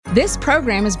This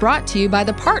program is brought to you by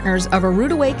the partners of A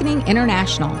Rood Awakening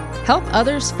International. Help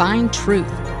others find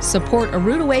truth. Support A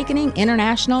Rood Awakening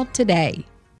International today.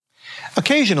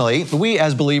 Occasionally, we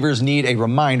as believers need a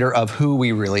reminder of who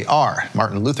we really are.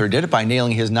 Martin Luther did it by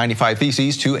nailing his 95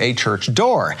 Theses to a church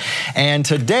door. And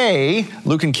today,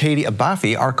 Luke and Katie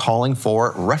Abafi are calling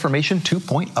for Reformation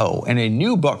 2.0 in a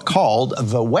new book called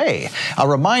The Way, a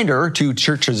reminder to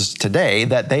churches today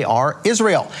that they are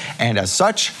Israel, and as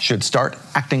such, should start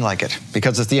acting like it.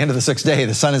 Because it's the end of the sixth day,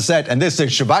 the sun is set, and this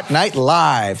is Shabbat Night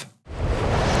Live.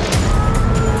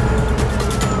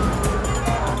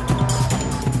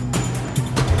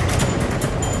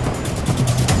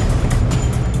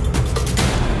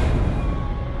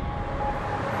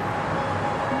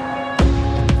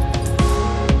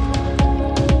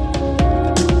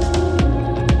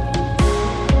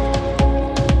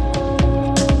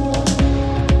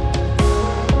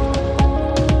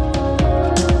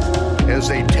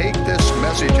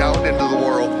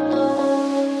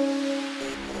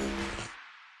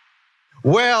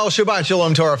 Well, Shabbat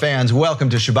Shalom Torah fans. Welcome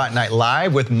to Shabbat Night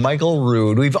Live with Michael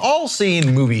Rood. We've all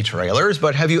seen movie trailers,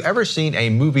 but have you ever seen a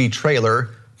movie trailer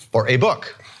for a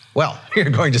book? Well, you're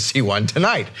going to see one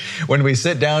tonight when we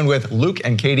sit down with Luke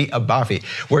and Katie Abafi.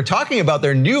 We're talking about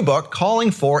their new book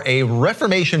calling for a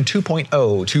Reformation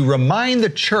 2.0 to remind the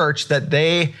church that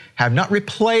they have not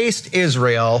replaced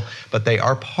Israel, but they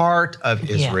are part of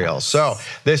Israel. Yes. So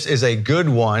this is a good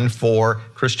one for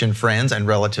Christian friends and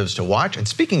relatives to watch. And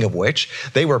speaking of which,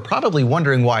 they were probably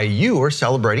wondering why you were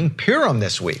celebrating Purim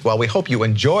this week. Well, we hope you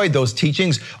enjoyed those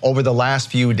teachings over the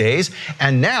last few days.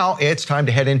 And now it's time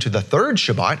to head into the third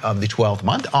Shabbat of the 12th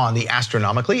month on the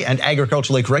astronomically and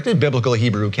agriculturally corrected biblical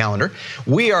Hebrew calendar.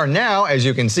 We are now, as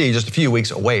you can see, just a few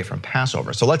weeks away from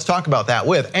Passover. So let's talk about that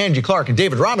with Angie Clark and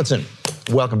David Robinson.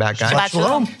 Welcome back, guys. Shabbat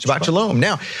Shalom. Shabbat Shalom.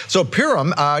 Now, so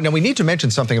Purim, now we need to mention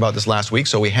something about this last week.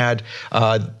 So we had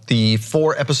the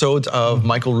 4 episodes of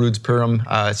Michael Rood's Purim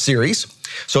series.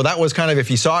 So that was kind of,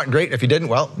 if you saw it, great. If you didn't,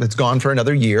 well, it's gone for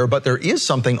another year. But there is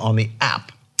something on the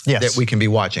app that we can be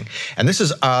watching. And this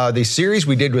is the series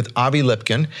we did with Avi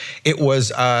Lipkin. It was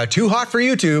too hot for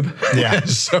YouTube. Yeah.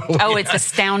 It's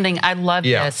astounding. I love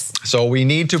this. So we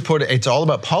need to put, it's all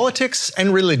about politics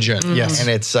and religion. Yes. And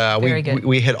it's, Very good.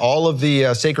 we hit all of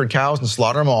the sacred cows and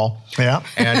slaughter them all. Yeah.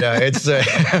 And it's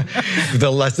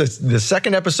the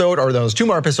second episode, or those 2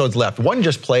 more episodes left. One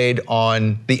just played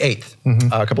on the 8th,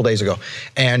 a couple days ago.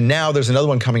 And now there's another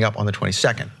one coming up on the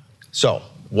 22nd. So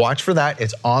watch for that.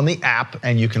 It's on the app,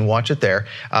 and you can watch it there.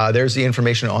 There's the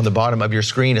information on the bottom of your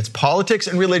screen. It's Politics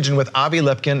and Religion with Avi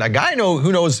Lipkin, a guy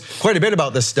who knows quite a bit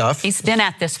about this stuff. He's been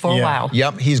at this for a while.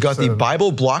 Yep, he's got the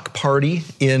Bible Block Party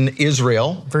in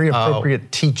Israel. Very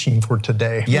appropriate teaching for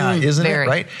today. Yeah, isn't it,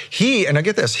 right? And I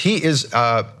get this, he is,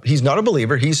 he's not a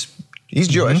believer, he's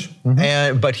Jewish,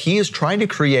 but he is trying to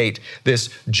create this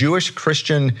Jewish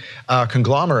Christian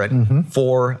conglomerate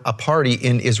for a party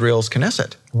in Israel's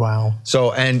Knesset. Wow.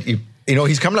 So, and you know,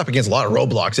 he's coming up against a lot of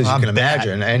roadblocks, as you can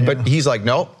imagine. But he's like,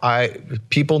 no,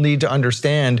 people need to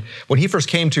understand. When he first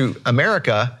came to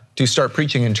America to start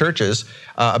preaching in churches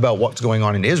about what's going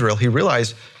on in Israel, he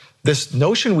realized this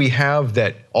notion we have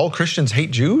that all Christians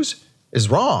hate Jews is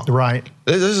wrong. Right.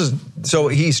 So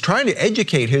he's trying to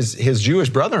educate his Jewish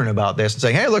brethren about this and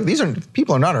saying, hey, look,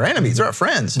 people are not our enemies, they're our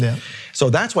friends. Yeah. So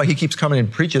that's why he keeps coming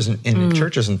and preaches in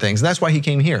churches and things. And that's why he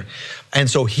came here. And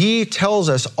so he tells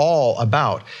us all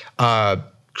about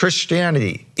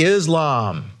Christianity,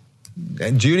 Islam,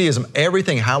 and Judaism,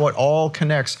 everything, how it all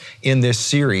connects in this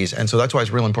series. And so that's why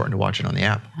it's real important to watch it on the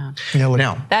app.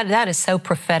 Now, that is so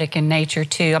prophetic in nature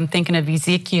too. I'm thinking of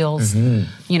Ezekiel's,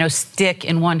 stick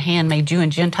in one hand made Jew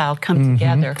and Gentile come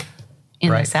together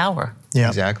in this hour. Yeah,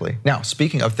 exactly. Now,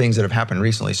 speaking of things that have happened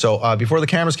recently, so before the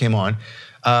cameras came on,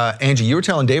 Angie, you were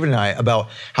telling David and I about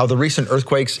how the recent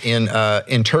earthquakes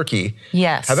in Turkey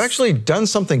have actually done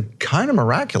something kind of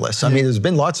miraculous. I mean, there's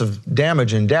been lots of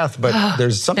damage and death, but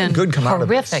there's something good come out of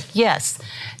this. Horrific, yes.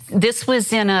 This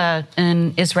was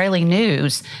in Israeli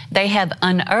news. They have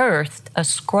unearthed a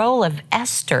scroll of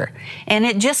Esther, and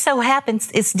it just so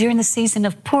happens it's during the season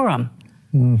of Purim.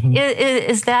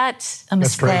 Is that a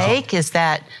mistake? Is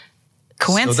that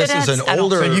coincidence? So this is an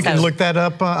older. So you can look that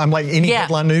up. I'm like any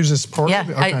headline news is part of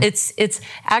it. Okay. It's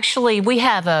actually, we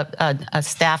have a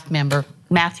staff member,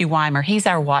 Matthew Weimer. He's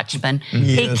our watchman.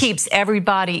 He keeps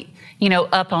everybody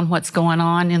up on what's going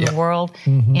on in the world.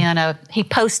 And he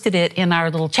posted it in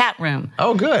our little chat room.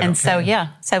 Oh, good. And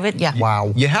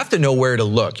Wow. You have to know where to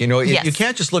look. You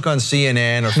can't just look on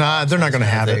CNN or. Nah, they're not going to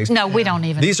have it. No, we don't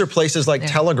even. These are places like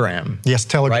Telegram. Yes,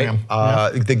 Telegram.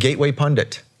 Right? The Gateway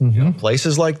Pundit.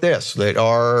 Places like this that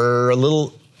are a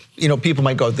little people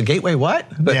might go, the gateway what?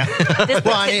 But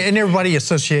Well, and everybody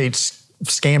associates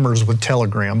scammers with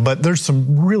Telegram, but there's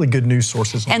some really good news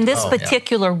sources. And this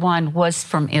particular one was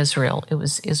from Israel. It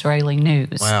was Israeli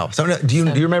news. Wow. So do you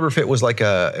remember if it was like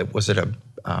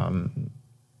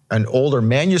an older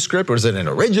manuscript, or is it an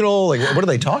original? Like, what are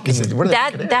they talking?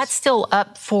 That's still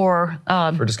up for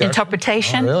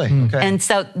interpretation. Oh, really? Okay. And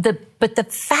so but the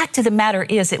fact of the matter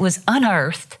is, it was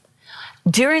unearthed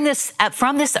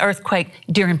from this earthquake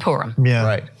during Purim. Yeah.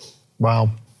 Right.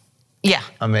 Wow. Yeah.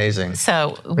 Amazing.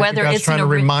 So whether it's trying to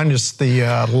remind us the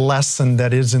lesson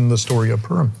that is in the story of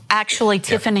Purim. Actually,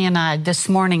 Tiffany and I this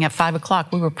morning at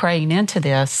 5:00 we were praying into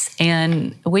this,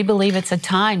 and we believe it's a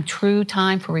true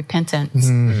time for repentance.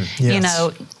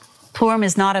 Yes. Purim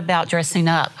is not about dressing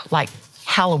up like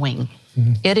Halloween.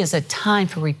 It is a time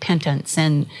for repentance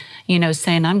and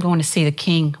saying, I'm going to see the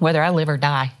King whether I live or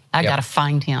die. I got to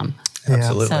find him.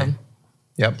 Absolutely. So,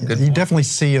 Yep. Good You point. definitely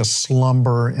see a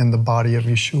slumber in the body of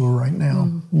Yeshua right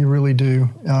now. You really do.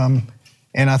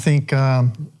 And I think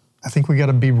we got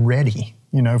to be ready,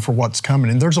 for what's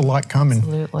coming. And there's a lot coming.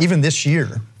 Absolutely. Even this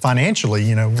year,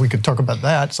 financially, we could talk about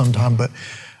that sometime, but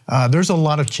there's a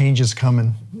lot of changes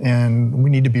coming, and we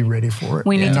need to be ready for it.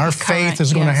 We need and to our be faith current,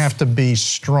 is going to yes. have to be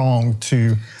strong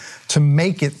to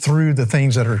make it through the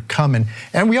things that are coming.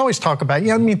 And we always talk about,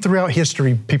 throughout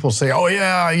history, people say,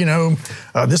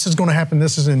 this is going to happen,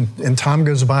 and time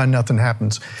goes by and nothing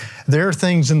happens. There are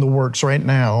things in the works right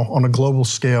now on a global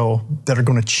scale that are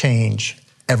going to change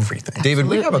everything. David,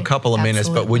 we have a couple of minutes,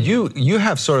 but would you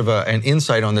have sort of an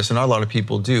insight on this, and not a lot of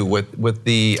people do, with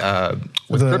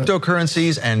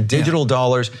cryptocurrencies and digital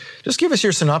dollars? Just give us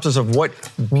your synopsis of what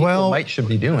people should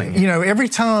be doing. Every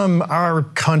time our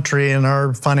country and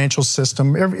our financial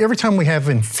system, every time we have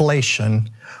inflation,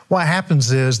 what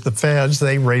happens is the Feds,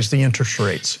 they raise the interest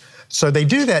rates. So they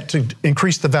do that to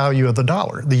increase the value of the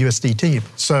dollar, the USDT.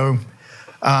 So,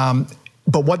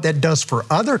 but what that does for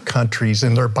other countries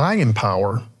and their buying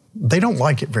power, they don't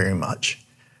like it very much,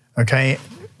 okay?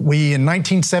 In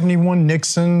 1971,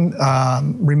 Nixon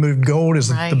removed gold as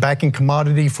the backing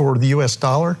commodity for the US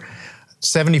dollar.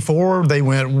 74, they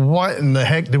went, what in the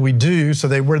heck did we do? So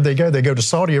where'd they go? They go to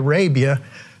Saudi Arabia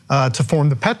to form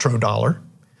the petrodollar.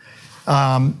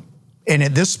 And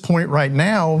at this point right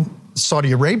now,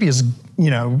 Saudi Arabia's,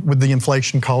 with the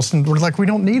inflation costs, and we're like, we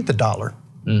don't need the dollar.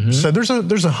 So there's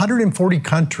 140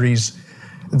 countries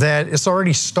that it's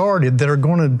already started that are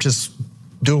going to just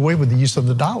do away with the use of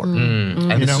the dollar.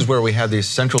 And this is where we have these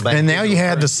central banks. And now you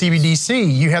have the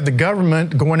CBDC. You have the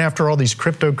government going after all these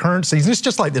cryptocurrencies. It's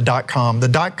just like the .com.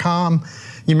 The .com,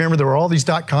 you remember there were all these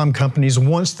 .com companies.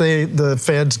 Once the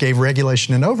feds gave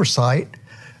regulation and oversight,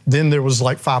 then there was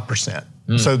like 5%.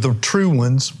 So the true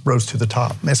ones rose to the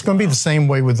top. It's going to be the same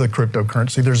way with the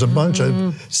cryptocurrency. There's a bunch of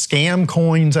scam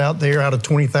coins out there out of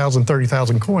 20,000,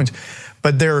 30,000 coins.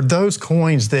 But there are those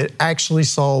coins that actually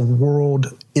solve world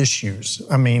issues.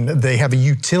 They have a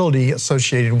utility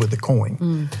associated with the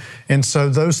coin. And so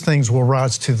those things will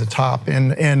rise to the top.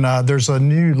 And there's a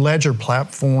new ledger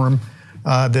platform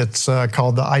that's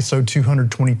called the ISO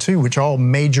 222, which all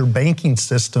major banking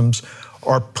systems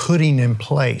are putting in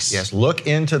place. Yes, look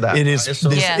into that. It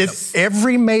is.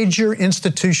 Every major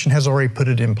institution has already put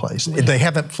it in place. They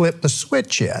haven't flipped the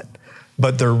switch yet,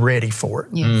 but they're ready for it.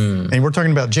 Yes. And we're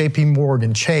talking about J.P.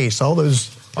 Morgan, Chase, all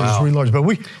those really large. But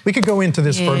we could go into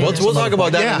this further. We'll talk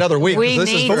about that in another week. We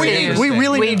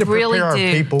really need to prepare our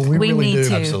people. We really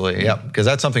do. Absolutely, yeah, because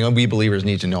that's something we believers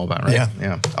need to know about, right?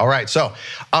 Yeah. All right, so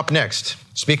up next,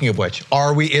 speaking of which,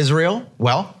 are we Israel?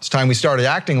 Well, it's time we started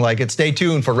acting like it. Stay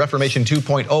tuned for Reformation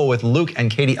 2.0 with Luke and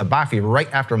Katie Abafi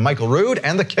right after Michael Rood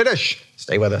and the Kiddush.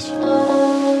 Stay with us.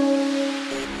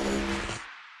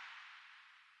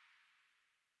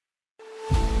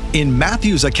 In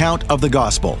Matthew's account of the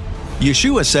gospel,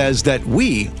 Yeshua says that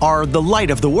we are the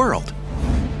light of the world.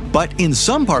 But in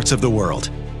some parts of the world,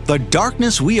 the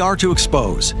darkness we are to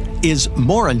expose is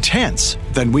more intense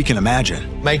than we can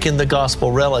imagine. Making the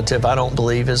gospel relative, I don't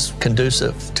believe, is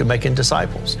conducive to making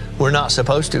disciples. We're not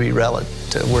supposed to be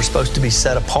relative. We're supposed to be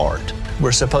set apart.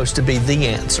 We're supposed to be the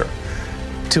answer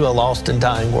to a lost and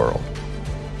dying world.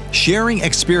 Sharing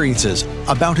experiences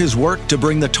about his work to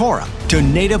bring the Torah to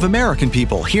Native American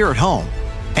people here at home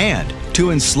and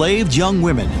to enslaved young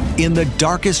women in the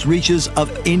darkest reaches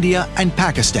of India and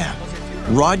Pakistan.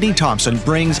 Rodney Thompson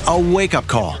brings a wake-up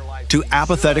call to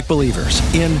apathetic believers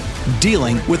in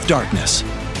Dealing with Darkness.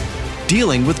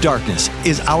 Dealing with Darkness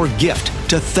is our gift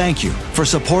to thank you for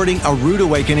supporting A Rood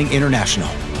Awakening International.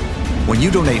 When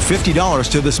you donate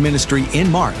 $50 to this ministry in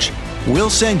March, we'll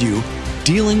send you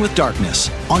Dealing with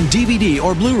Darkness on DVD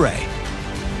or Blu-ray.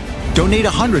 Donate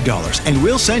 $100 and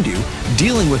we'll send you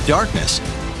Dealing with Darkness,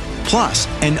 plus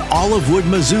an olive wood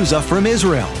mezuzah from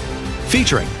Israel,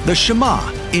 featuring the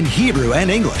Shema in Hebrew and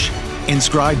English,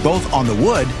 inscribed both on the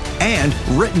wood and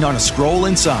written on a scroll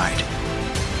inside.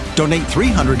 Donate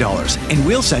 $300 and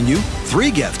we'll send you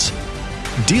 3 gifts: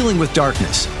 Dealing with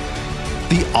Darkness,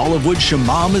 the olive wood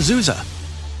Shema mezuzah,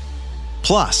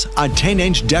 plus a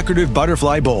 10-inch decorative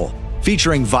butterfly bowl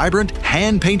featuring vibrant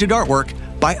hand-painted artwork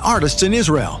by artists in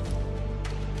Israel.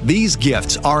 These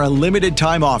gifts are a limited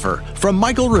time offer from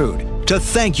Michael Rood to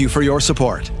thank you for your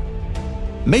support.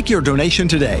 Make your donation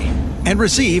today and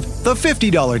receive the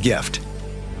 $50 gift,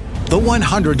 the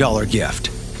 $100 gift,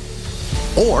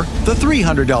 or the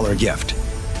 $300 gift.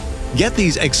 Get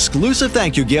these exclusive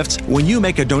thank you gifts when you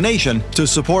make a donation to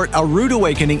support A Rood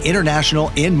Awakening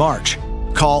International in March.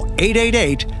 Call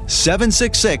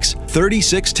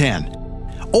 888-766-3610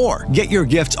 or get your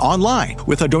gifts online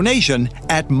with a donation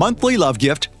at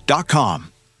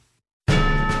monthlylovegift.com.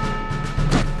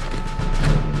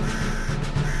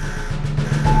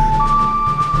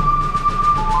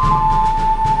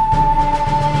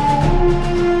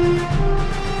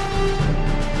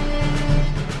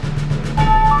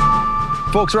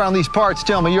 Folks around these parts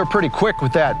tell me you're pretty quick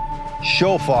with that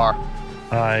shofar.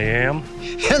 I am.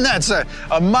 And that's a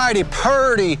mighty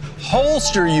purty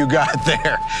holster you got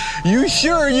there. You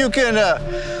sure you can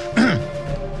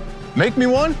make me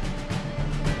one?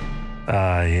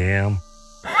 I am.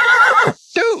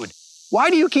 Dude, why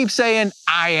do you keep saying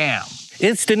I am?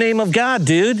 It's the name of God,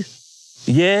 dude.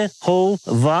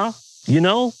 Yehovah. You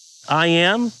know, I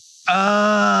am.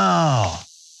 Oh.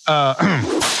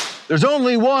 There's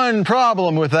only one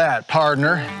problem with that,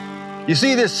 partner. You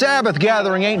see, this Sabbath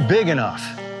gathering ain't big enough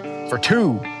for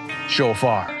 2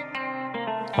 shofar.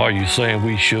 Are you saying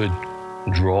we should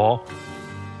draw?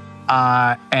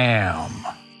 I am.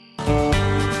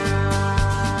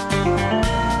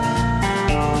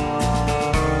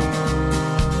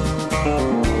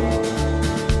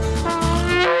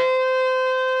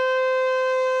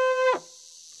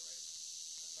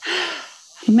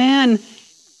 Man.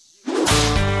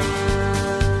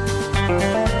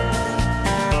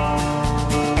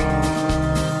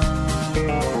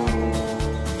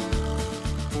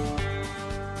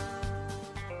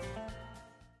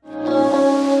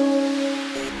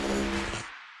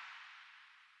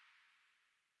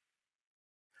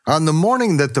 On the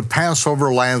morning that the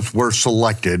Passover lambs were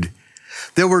selected,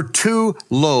 there were 2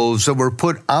 loaves that were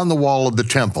put on the wall of the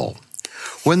temple.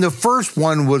 When the first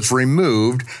one was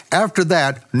removed, after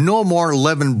that, no more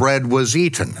leavened bread was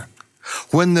eaten.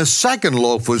 When the second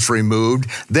loaf was removed,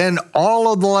 then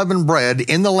all of the leavened bread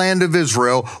in the land of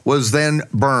Israel was then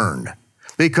burned,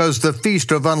 because the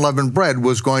feast of unleavened bread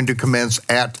was going to commence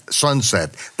at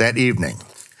sunset that evening.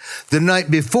 The night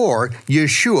before,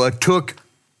 Yeshua took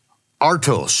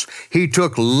artos. He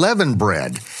took leavened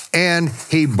bread and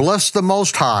he blessed the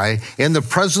Most High in the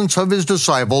presence of his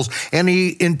disciples, and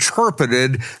he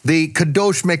interpreted the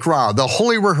Kadosh Mikra, the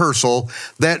holy rehearsal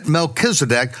that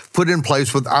Melchizedek put in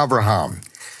place with Abraham.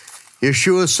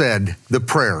 Yeshua said the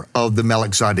prayer of the Melech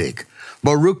Tzedek,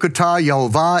 Baruch atah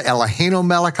Yehovah Eloheinu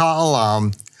melech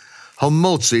ha'olam,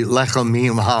 hamotzi lechem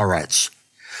haaretz.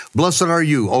 Blessed are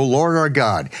you, O Lord our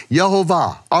God,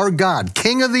 Yehovah, our God,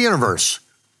 King of the universe,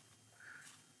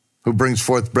 who brings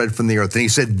forth bread from the earth. And he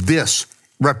said, this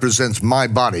represents my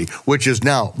body, which is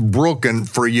now broken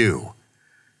for you.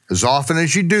 As often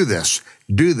as you do this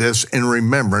in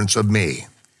remembrance of me.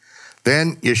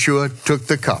 Then Yeshua took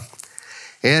the cup,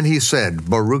 and he said,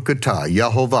 Baruch atah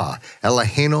Yehovah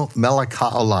Eloheinu melech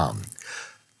ha'olam,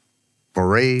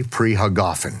 Borei pri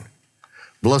hagafen.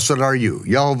 Blessed are you,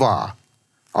 Yehovah,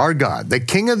 our God, the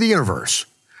King of the universe,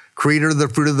 creator of the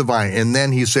fruit of the vine. And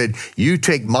then he said, you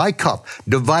take my cup,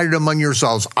 divide it among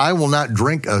yourselves. I will not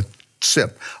drink a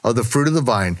sip of the fruit of the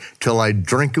vine till I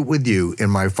drink it with you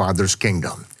in my Father's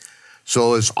kingdom.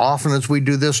 So as often as we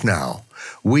do this now,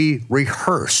 we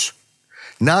rehearse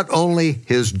not only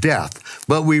his death,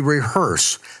 but we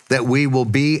rehearse that we will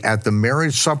be at the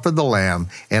marriage supper of the Lamb,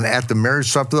 and at the marriage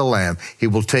supper of the Lamb, he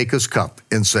will take his cup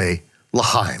and say,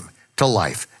 L'chaim, to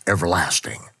life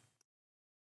everlasting.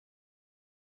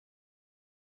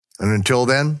 And until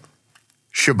then,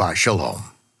 Shabbat Shalom.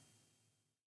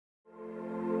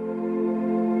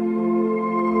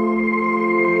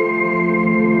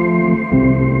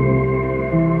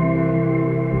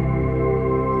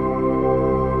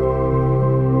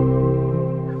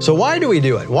 So why do we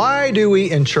do it? Why do we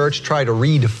in church try to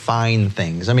redefine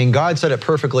things? I mean, God said it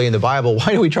perfectly in the Bible.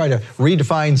 Why do we try to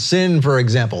redefine sin, for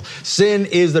example? Sin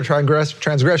is the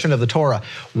transgression of the Torah.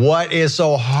 What is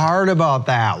so hard about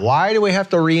that? Why do we have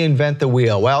to reinvent the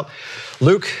wheel? Well,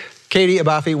 Luke, Katie,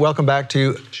 Abafi, welcome back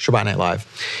to Shabbat Night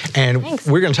Live. And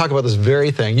we're going to talk about this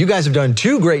very thing. You guys have done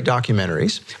 2 great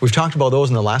documentaries. We've talked about those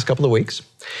in the last couple of weeks.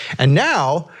 And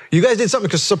now you guys did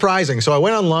something surprising. So I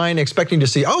went online expecting to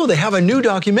see, oh, they have a new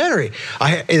documentary.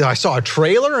 I saw a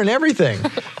trailer and everything.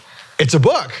 It's a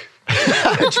book.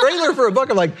 A trailer for a book.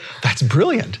 I'm like, that's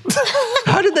brilliant.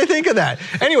 How did they think of that?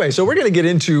 Anyway, so we're going to get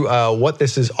into what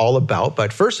this is all about.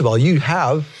 But first of all, you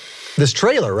have this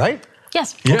trailer, right?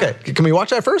 Yes. Yeah. Okay, can we watch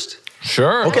that first?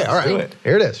 Sure. Okay, all right.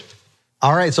 Here it is.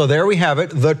 All right, so there we have it,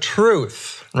 The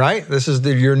Truth, right? This is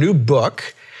your new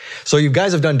book. So you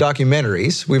guys have done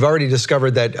documentaries. We've already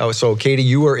discovered that, so Katie,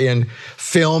 you were in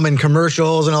film and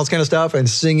commercials and all this kind of stuff and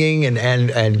singing,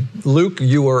 and Luke,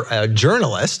 you were a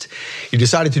journalist. You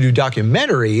decided to do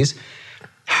documentaries.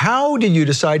 How did you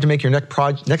decide to make your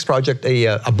next project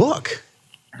a book?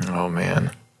 Oh,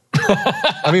 man.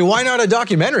 I mean, why not a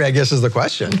documentary, I guess is the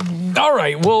question. All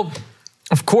right, well,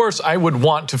 of course I would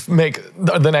want to make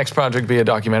the next project be a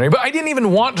documentary, but I didn't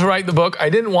even want to write the book. I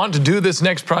didn't want to do this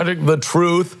next project, The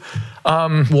Truth.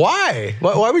 Why?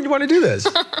 Why would you want to do this?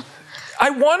 I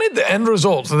wanted the end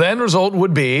result. So the end result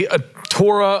would be a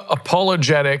Torah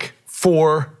apologetic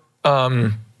for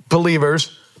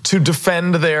believers to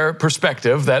defend their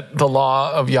perspective that the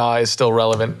law of Yah is still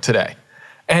relevant today.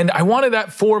 And I wanted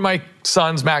that for my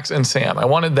sons, Max and Sam. I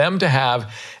wanted them to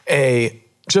have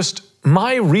just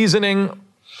my reasoning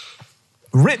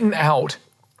written out,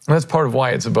 and that's part of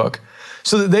why it's a book,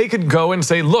 so that they could go and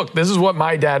say, look, this is what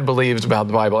my dad believes about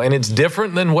the Bible, and it's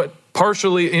different than what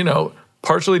partially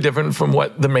different from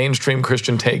what the mainstream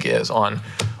Christian take is on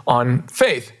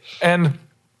faith. And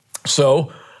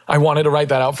so I wanted to write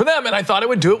that out for them, and I thought I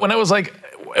would do it when I was like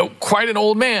quite an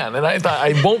old man, and I thought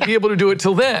I won't be able to do it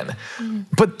till then.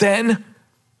 But then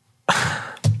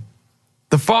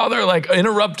the Father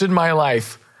interrupted my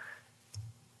life.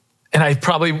 And I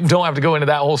probably don't have to go into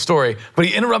that whole story, but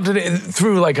he interrupted it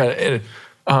through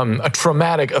a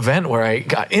traumatic event where I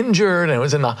got injured and I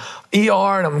was in the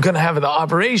ER and I'm gonna have the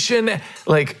operation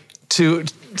to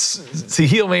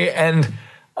heal me, and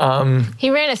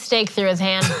he ran a stake through his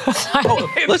hand.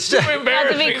 Sorry. Let's Not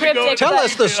to be cryptic, tell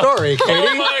us the story, Katie.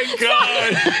 Oh my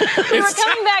God. We were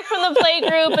coming back from the play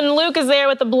group, and Luke is there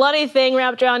with the bloody thing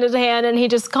wrapped around his hand, and he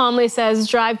just calmly says,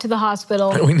 "Drive to the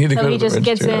hospital." We need to go so to he the just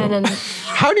gets registry. in and.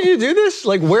 How did you do this?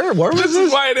 Where was this? This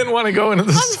is why I didn't want to go into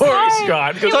the story, sorry.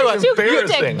 Scott, because It it was was too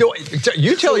embarrassing.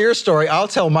 You tell your story. I'll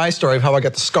tell my story of how I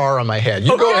got the scar on my head.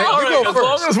 You go ahead. All You right, go as first.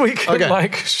 long as we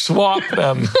can swap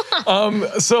them.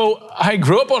 So I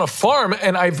grew up on a farm,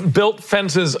 and I've built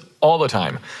fences all the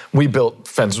time. We built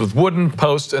fences with wooden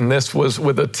posts, and this was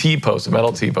with a T-post, a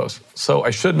metal T-post. So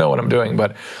I should know what I'm doing,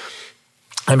 but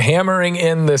I'm hammering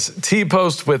in this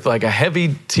T-post with a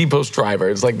heavy T-post driver.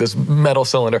 It's like this metal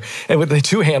cylinder, and with the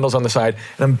 2 handles on the side,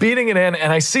 and I'm beating it in,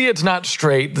 and I see it's not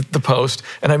straight, the post,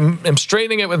 and I'm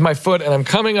straightening it with my foot, and I'm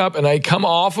coming up, and I come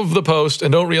off of the post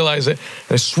and don't realize it,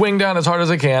 and I swing down as hard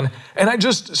as I can, and I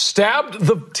just stabbed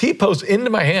the T-post into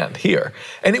my hand here,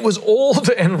 and it was old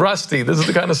and rusty. This is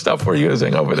the kind of stuff we're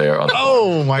using over there.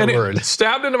 Oh, my word. It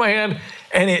stabbed into my hand,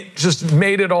 and it just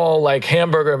made it all like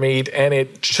hamburger meat, and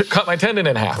it cut my tendon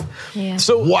in half. Yeah.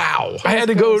 So wow, I had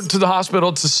to go to the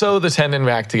hospital to sew the tendon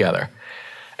back together.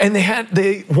 And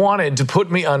they wanted to put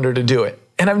me under to do it.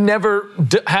 And I've never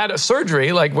had a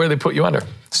surgery like where they put you under.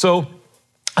 So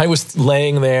I was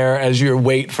laying there as you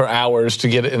wait for hours to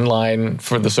get in line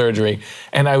for the surgery.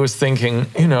 And I was thinking,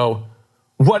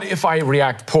 what if I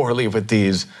react poorly with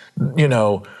these,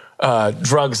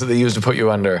 drugs that they use to put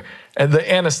you under, and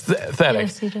the anesthetic,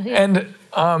 and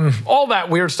all that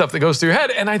weird stuff that goes through your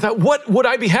head. And I thought, what would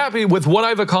I be happy with what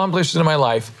I've accomplished in my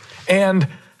life, and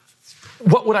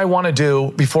what would I want to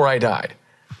do before I died?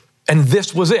 And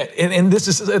this was it. And this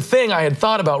is a thing I had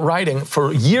thought about writing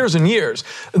for years and years.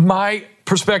 My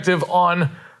perspective on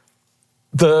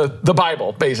the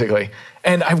Bible, basically.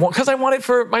 And because I want it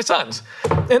for my sons.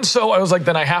 And so I was like,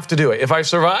 then I have to do it. If I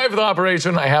survive the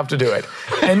operation, I have to do it.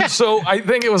 And so I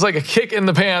think it was like a kick in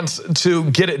the pants to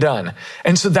get it done.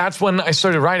 And so that's when I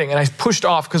started writing, and I pushed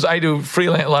off, because I do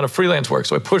a lot of freelance work.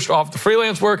 So I pushed off the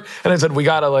freelance work, and I said, we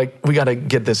gotta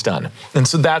get this done. And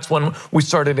so that's when we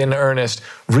started in earnest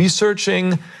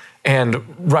researching and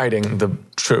writing The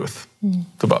Truth,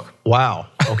 the book. Wow.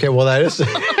 Okay, well that is,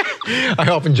 I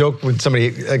often joke when somebody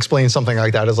explains something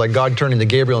like that. It's like God turning to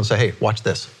Gabriel and say, hey, watch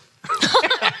this.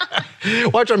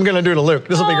 Watch what I'm gonna do to Luke.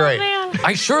 This will be great. Man.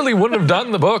 I surely wouldn't have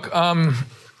done the book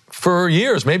for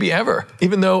years, maybe ever,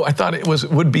 even though I thought it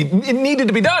needed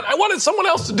to be done. I wanted someone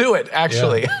else to do it,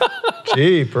 actually. Yeah.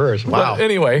 Jeepers, wow. But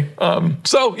anyway,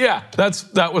 so yeah,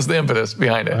 that was the impetus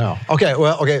behind it. Wow. Okay,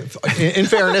 well, okay, in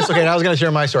fairness, okay, now I was gonna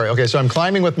share my story. Okay, so I'm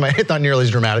climbing with my, not nearly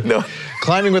as dramatic, no.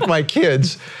 Climbing with my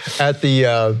kids at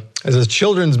the, there's a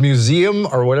children's museum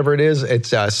or whatever it is.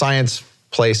 It's a science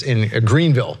place in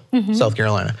Greenville, South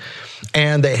Carolina.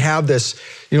 And they have this,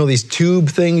 these tube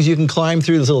things you can climb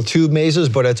through, these little tube mazes,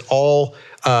 but it's all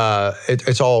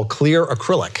it's all clear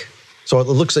acrylic. So it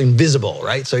looks invisible,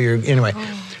 right? So anyway.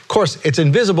 Of course, it's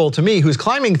invisible to me, who's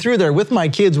climbing through there with my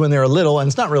kids when they're little, and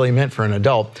it's not really meant for an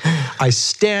adult. I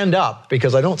stand up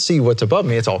because I don't see what's above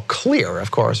me. It's all clear,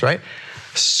 of course, right?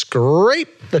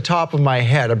 Scrape the top of my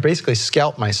head. I basically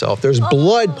scalped myself. There's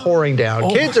blood pouring down.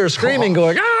 Kids are screaming,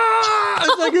 going, ah!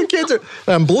 It's like the kids are,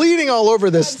 I'm bleeding all over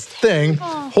this thing.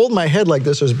 Hold my head like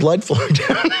this, there's blood flowing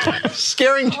down.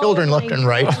 Scaring children left and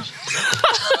right.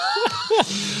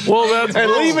 Well, that's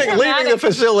and leaving the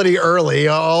facility early.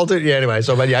 Anyway,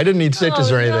 so but yeah, I didn't need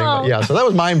stitches or anything. No. But yeah, so that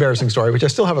was my embarrassing story, which I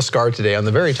still have a scar today on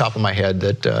the very top of my head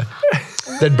that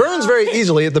that burns very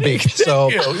easily at the beak. So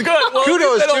Good. Well,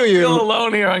 kudos I don't to you. Feel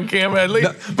alone here on camera, at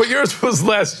least. No. But yours was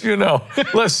less,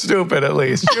 less stupid at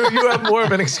least. You have more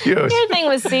of an excuse. Your thing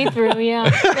was see-through, yeah.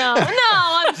 No,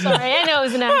 I'm sorry. I know it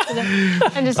was an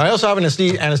accident. I also have an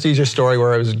anesthesia story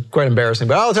where it was quite embarrassing,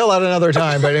 but I'll tell that another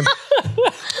time. But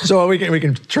so we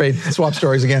can swap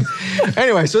stories again.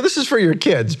 Anyway, so this is for your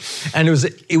kids, and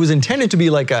it was intended to be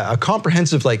like a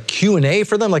comprehensive like Q&A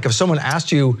for them. Like if someone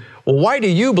asked you, well, why do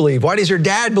you believe? Why does your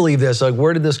dad believe this? Like,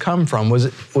 where did this come from?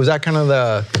 Was that kind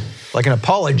of like an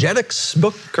apologetics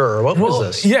book, or what was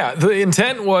this? Yeah, the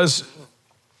intent was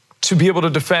to be able to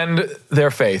defend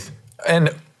their faith and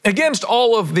against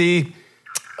all of the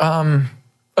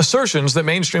assertions that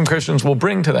mainstream Christians will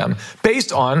bring to them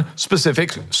based on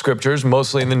specific scriptures,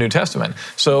 mostly in the New Testament.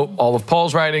 So all of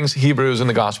Paul's writings, Hebrews, and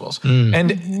the Gospels.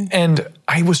 And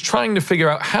I was trying to figure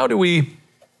out how do we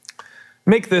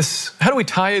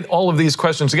tie all of these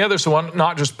questions together so I'm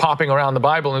not just popping around the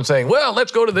Bible and saying, well,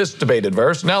 let's go to this debated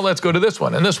verse, now let's go to this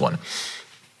one and this one.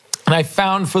 And I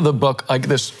found for the book like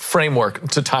this framework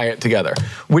to tie it together,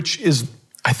 which is,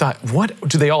 I thought, what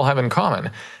do they all have in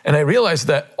common? And I realized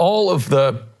that all of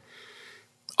the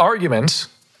arguments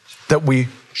that we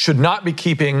should not be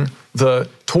keeping the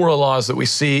Torah laws that we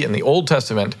see in the Old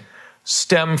Testament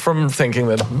stem from thinking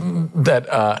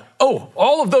that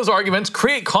all of those arguments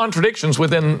create contradictions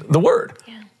within the Word,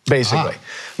 basically,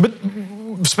 but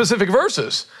specific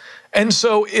verses. And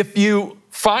so if you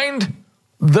find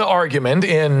the argument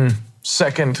in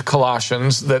 2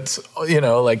 Colossians that's,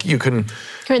 like you can,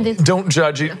 don't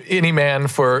judge any man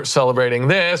for celebrating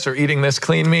this or eating this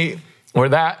clean meat or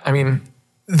that,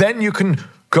 then you can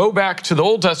go back to the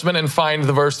Old Testament and find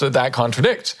the verse that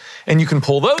contradicts. And you can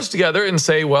pull those together and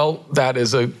say, well, that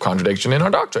is a contradiction in our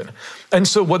doctrine. And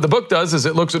so what the book does is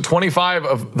it looks at 25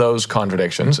 of those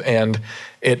contradictions and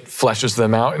it fleshes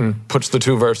them out and puts the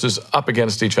two verses up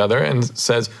against each other and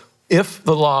says, if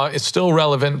the law is still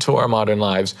relevant to our modern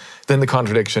lives, then the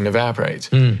contradiction evaporates.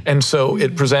 And so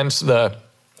it presents the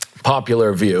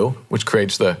popular view, which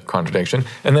creates the contradiction,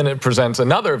 and then it presents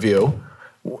another view,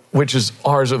 which is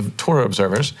ours of Torah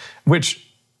observers, which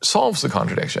solves the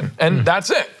contradiction. And that's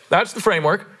it. That's the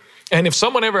framework. And if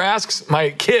someone ever asks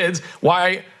my kids,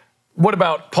 what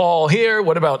about Paul here?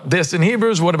 What about this in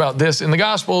Hebrews? What about this in the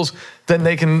Gospels? Then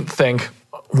they can think,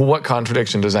 well, what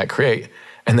contradiction does that create?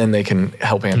 And then they can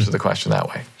help answer the question that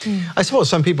way. I suppose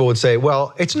some people would say,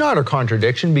 well, it's not a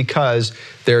contradiction because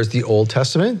there's the Old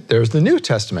Testament, there's the New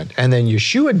Testament, and then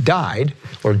Yeshua died,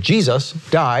 or Jesus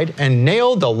died, and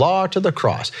nailed the law to the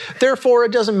cross. Therefore,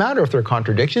 it doesn't matter if they're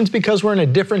contradictions because we're in a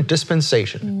different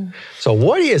dispensation. So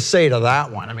what do you say to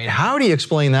that one? How do you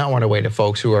explain that one away to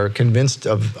folks who are convinced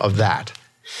of that?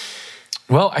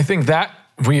 Well, I think that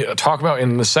we talk about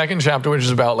in the second chapter, which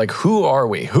is about who are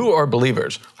we? Who are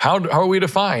believers? How are we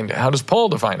defined? How does Paul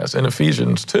define us in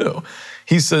Ephesians 2?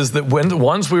 He says that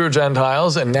once we were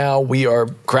Gentiles and now we are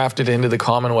grafted into the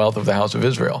commonwealth of the house of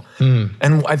Israel.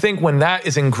 And I think when that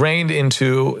is ingrained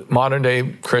into modern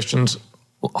day Christians'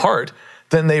 heart,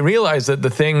 then they realize that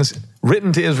the things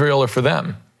written to Israel are for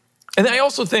them. And I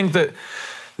also think that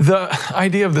the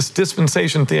idea of this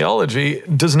dispensation theology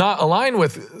does not align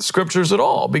with scriptures at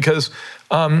all because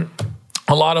a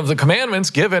lot of the commandments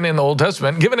given in the Old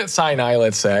Testament, given at Sinai,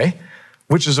 let's say,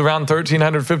 which is around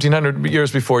 1,300, 1,500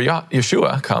 years before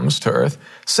Yeshua comes to earth,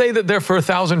 say that they're for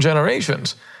 1,000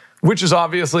 generations, which is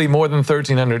obviously more than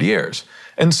 1,300 years.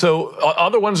 And so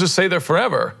other ones just say they're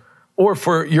forever. or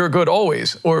for your good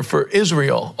always, or for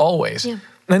Israel always. Yeah.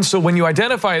 And so when you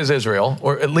identify as Israel,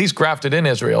 or at least grafted in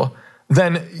Israel,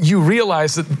 then you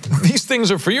realize that these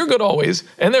things are for your good always,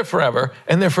 and they're forever,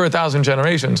 and they're for 1,000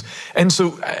 generations. And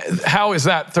so how is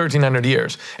that 1,300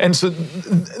 years? And so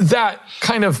that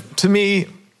kind of, to me,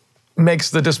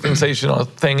 makes the dispensational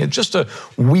thing just a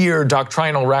weird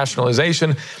doctrinal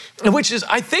rationalization, which is,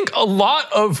 I think, a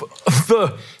lot of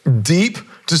the deep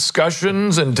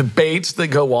discussions and debates that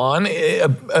go on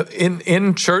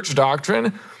in church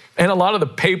doctrine, and a lot of the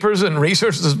papers and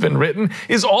research that's been written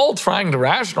is all trying to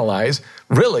rationalize,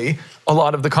 really, a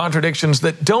lot of the contradictions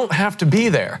that don't have to be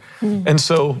there. And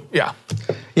so, yeah.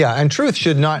 Yeah, and truth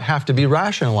should not have to be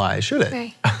rationalized, should it?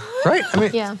 Right. Right? I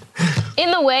mean, yeah.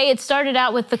 In the way, it started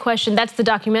out with the question, that's the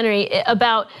documentary,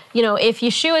 about, if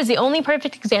Yeshua is the only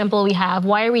perfect example we have,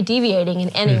 why are we deviating in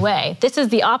any way? This is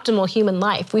the optimal human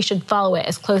life. We should follow it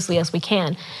as closely as we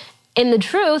can. In the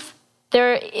truth,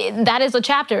 that is a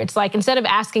chapter. It's like, instead of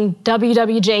asking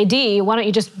WWJD, why don't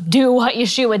you just do what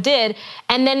Yeshua did?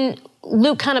 And then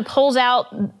Luke kind of pulls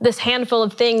out this handful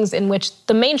of things in which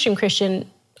the mainstream Christian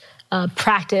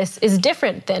practice is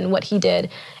different than what he did.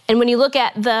 And when you look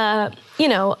at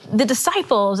the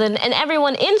disciples and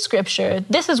everyone in Scripture,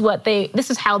 this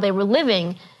is how they were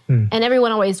living. And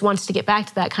everyone always wants to get back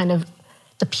to that kind of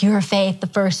the pure faith, the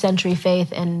first century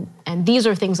faith, and these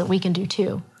are things that we can do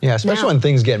too. Yeah, especially when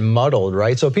things get muddled,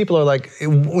 right? So people are like,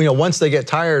 once they get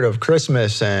tired of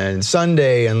Christmas and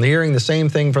Sunday and hearing the same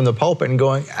thing from the pulpit and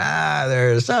going,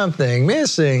 there's something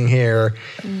missing here.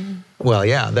 Well,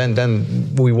 yeah,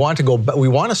 then we want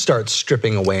to start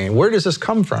stripping away. And where does this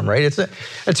come from, right?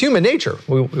 It's human nature.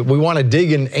 We want to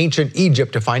dig in ancient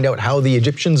Egypt to find out how the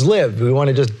Egyptians lived. We want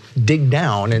to just dig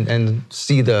down and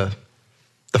see the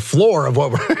floor of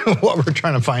what we're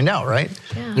trying to find out, right?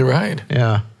 Yeah. You're right.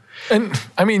 Yeah. And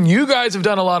I mean, you guys have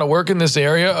done a lot of work in this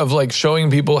area of like showing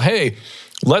people, hey,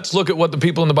 let's look at what the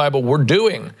people in the Bible were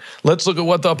doing. Let's look at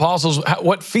what the apostles,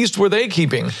 what feast were they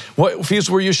keeping? What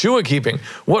feast were Yeshua keeping?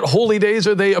 What holy days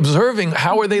are they observing?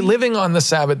 How are they living on the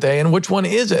Sabbath day? And which one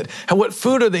is it? And what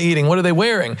food are they eating? What are they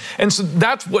wearing? And so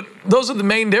those are the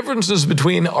main differences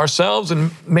between ourselves and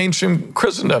mainstream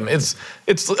Christendom. It's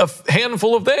a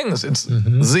handful of things. It's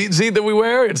tzitzit that we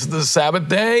wear. It's the Sabbath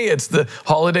day. It's the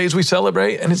holidays we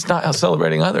celebrate. And it's not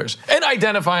celebrating others. And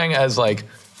identifying as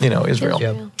Israel.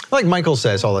 Yep. Like Michael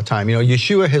says all the time,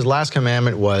 Yeshua, his last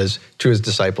commandment was to his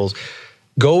disciples,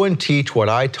 go and teach what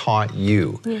I taught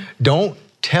you. Yeah. Don't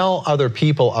tell other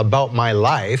people about my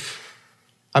life.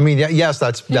 I mean, yes,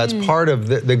 that's part of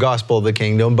the gospel of the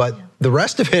kingdom, but the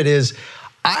rest of it is,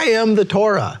 I am the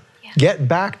Torah. Yeah. Get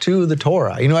back to the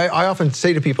Torah. I often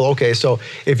say to people, okay, so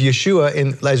if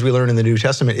Yeshua, as we learn in the New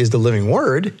Testament, is the living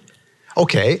word,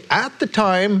 okay, at the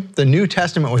time the New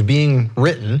Testament was being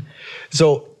written,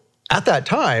 so at that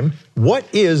time, what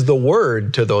is the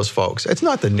word to those folks? It's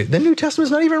not the New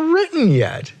Testament's not even written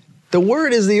yet. The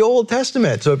word is the Old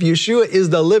Testament. So if Yeshua is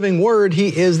the living word,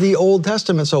 he is the Old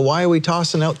Testament. So why are we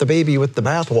tossing out the baby with the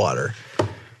bathwater?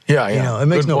 Yeah. It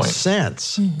makes no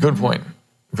sense. Good point.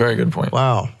 Very good point.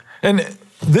 Wow. And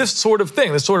this sort of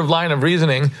thing, this sort of line of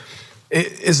reasoning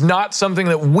is not something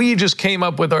that we just came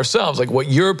up with ourselves. Like what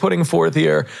you're putting forth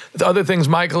here, the other things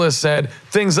Michael has said,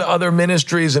 things that other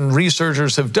ministries and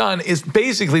researchers have done is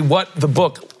basically what the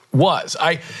book was.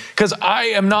 Because I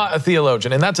am not a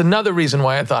theologian, and that's another reason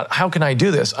why I thought, how can I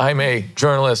do this? I'm a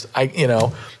journalist,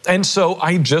 and so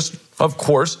I just, of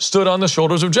course, stood on the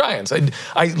shoulders of giants.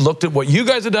 I looked at what you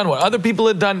guys had done, what other people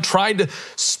had done, tried to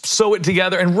sew it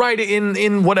together and write it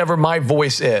in whatever my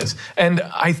voice is. And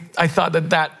I thought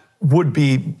that would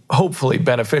be hopefully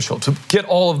beneficial to get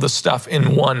all of the stuff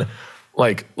in one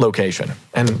location.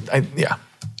 And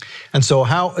And so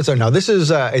now this is,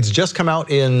 it's just come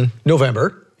out in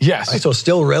November. Yes. Right, so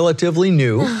still relatively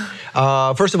new.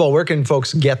 First of all, where can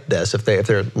folks get this if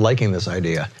they're liking this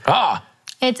idea?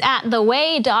 It's at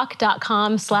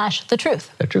thewaydoc.com/the truth.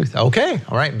 The truth. Okay.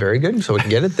 All right. Very good. So we can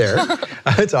get it there.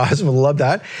 It's awesome. I love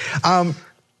that.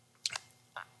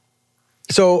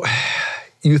 So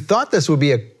you thought this would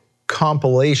be a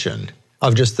compilation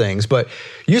of just things, but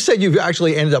you said you've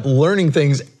actually ended up learning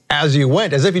things as you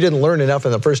went, as if you didn't learn enough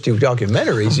in the first two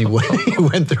documentaries you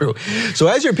went through. So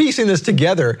as you're piecing this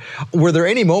together, were there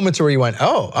any moments where you went,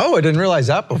 oh, I didn't realize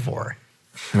that before?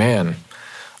 Man,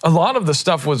 a lot of the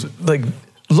stuff was like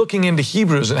looking into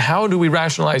Hebrews and how do we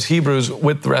rationalize Hebrews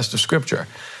with the rest of Scripture,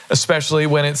 especially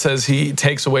when it says he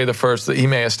takes away the first that he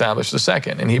may establish the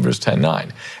second in Hebrews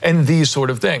 10:9, and these sort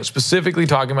of things, specifically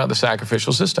talking about the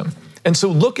sacrificial system. And so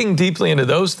looking deeply into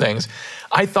those things,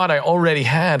 I thought I already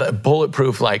had a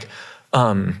bulletproof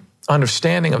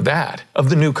understanding of that, of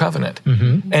the new covenant.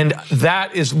 And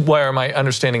that is where my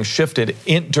understanding shifted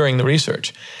during the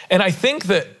research. And I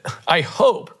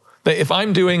hope that if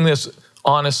I'm doing this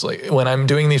honestly, when I'm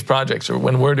doing these projects or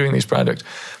when we're doing these projects,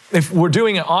 if we're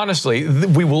doing it honestly,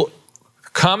 we will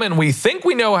come and we think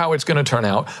we know how it's going to turn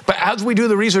out. But as we do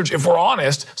the research, if we're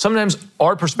honest, sometimes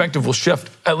our perspective will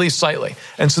shift at least slightly.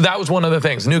 And so that was one of the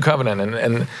things, New Covenant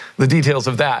and the details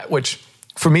of that, which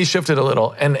for me shifted a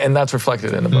little, and that's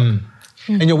reflected in the book.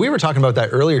 And we were talking about that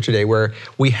earlier today, where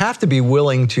we have to be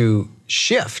willing to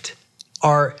shift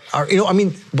our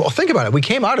think about it. We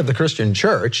came out of the Christian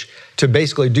church to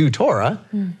basically do Torah,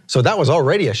 so that was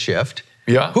already a shift.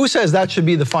 Yeah. Who says that should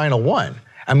be the final one?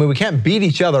 I mean, we can't beat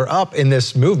each other up in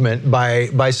this movement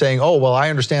by saying, oh, well, I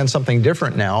understand something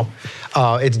different now.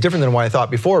 It's different than what I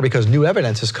thought before because new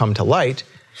evidence has come to light.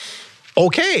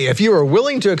 Okay, if you were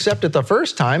willing to accept it the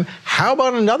first time, how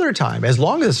about another time? As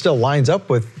long as it still lines up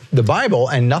with the Bible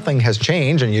and nothing has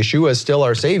changed and Yeshua is still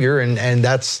our Savior and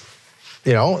that's,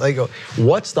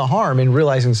 what's the harm in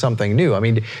realizing something new? I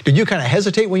mean, did you kind of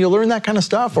hesitate when you learned that kind of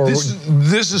stuff? Or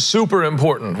This is super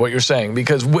important, what you're saying,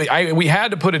 because we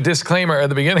had to put a disclaimer at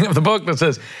the beginning of the book that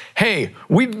says, hey,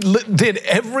 we did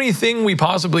everything we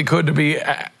possibly could to be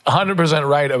 100%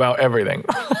 right about everything.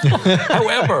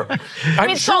 However,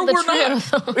 I'm sure we're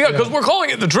not. Yeah, because we're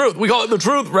calling it the truth. We call it the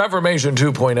Truth Reformation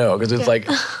 2.0, because it's like,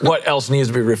 what else needs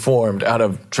to be reformed out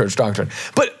of church doctrine?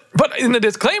 But in the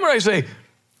disclaimer, I say,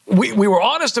 we were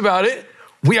honest about it.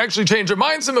 We actually changed our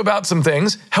minds about some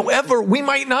things. However, we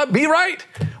might not be right.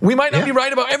 We might not be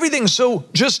right about everything. So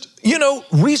just,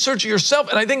 research it yourself.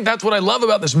 And I think that's what I love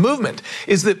about this movement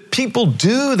is that people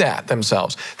do that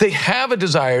themselves. They have a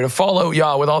desire to follow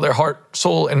Yah with all their heart,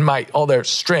 soul, and might, all their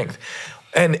strength.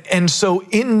 And so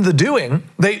in the doing,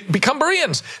 they become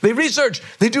Bereans. They research,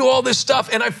 they do all this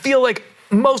stuff. And I feel like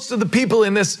most of the people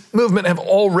in this movement have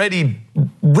already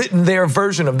written their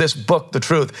version of this book, The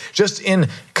Truth, just in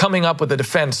coming up with a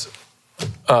defense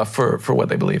for what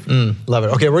they believe. Love it.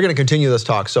 Okay, we're going to continue this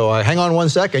talk. So hang on one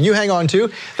sec, and you hang on too.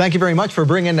 Thank you very much for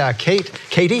bringing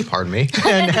Katie,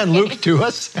 and Luke to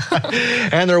us,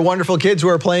 and their wonderful kids who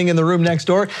are playing in the room next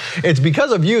door. It's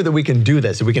because of you that we can do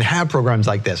this, that we can have programs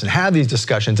like this and have these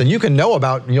discussions, and you can know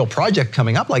about projects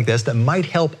coming up like this that might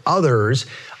help others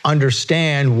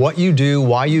understand what you do,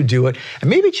 why you do it, and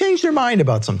maybe change their mind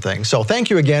about some things. So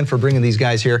thank you again for bringing these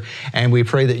guys here, and we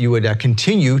pray that you would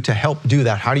continue to help do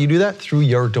that. How do you do that? Through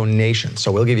your donations.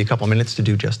 So we'll give you a couple minutes to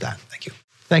do just that. Thank you.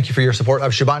 Thank you for your support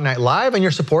of Shabbat Night Live and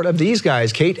your support of these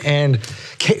guys, Kate, I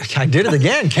did it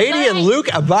again, Katie and Luke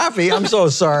Abafi. I'm so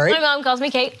sorry. My mom calls me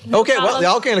Kate. Okay, well,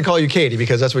 I'm going to call you Katie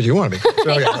because that's what you want to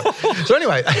be. So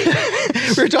anyway,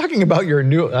 we were talking about your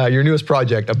newest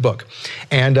project, a book.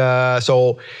 And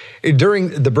so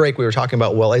during the break, we were talking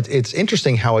about, it's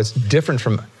interesting how it's different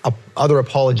from other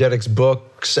apologetics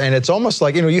books. And it's almost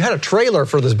like, you had a trailer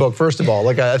for this book, first of all,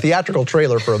 like a theatrical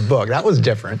trailer for a book. That was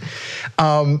different.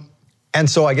 And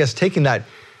so I guess taking that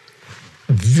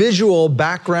visual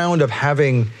background of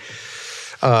having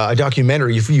a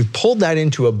documentary, you've pulled that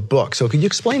into a book. So could you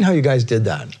explain how you guys did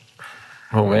that?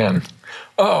 Oh, man.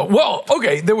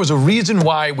 Okay, there was a reason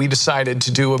why we decided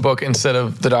to do a book instead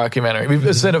of the documentary,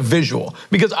 instead of visual,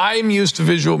 because I'm used to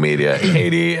visual media,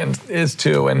 Katie is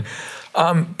too.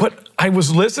 But I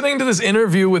was listening to this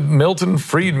interview with Milton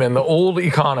Friedman, the old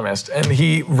economist, and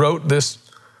he wrote this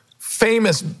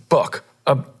famous book.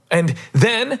 And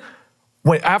then,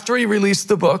 after he released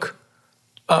the book,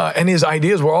 and his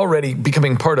ideas were already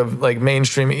becoming part of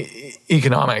mainstream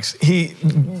economics, he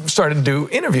started to do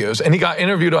interviews, and he got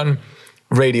interviewed on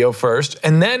radio first,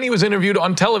 and then he was interviewed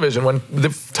on television when the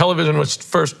television was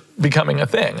first becoming a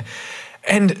thing.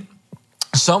 And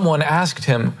someone asked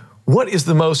him, what's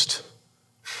the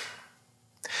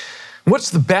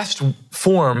best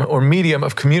form or medium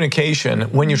of communication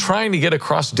when you're trying to get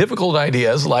across difficult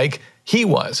ideas like he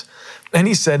was? And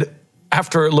he said,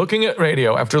 after looking at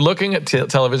radio, after looking at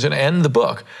television and the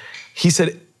book, he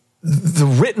said, the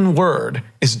written word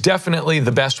is definitely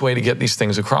the best way to get these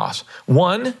things across.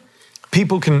 One,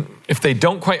 people can, if they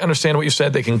don't quite understand what you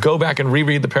said, they can go back and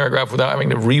reread the paragraph without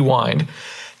having to rewind.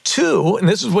 Two, and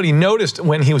this is what he noticed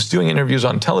when he was doing interviews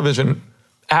on television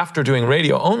after doing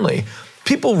radio only,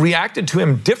 people reacted to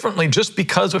him differently just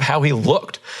because of how he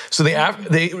looked. So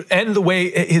and the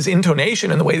way, his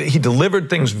intonation and the way that he delivered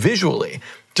things visually.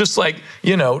 Just like,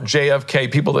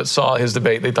 JFK, people that saw his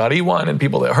debate, they thought he won, and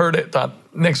people that heard it thought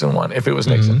Nixon won, if it was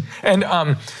Nixon.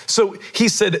 And so he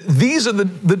said, these are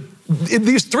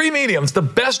these three mediums, the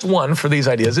best one for these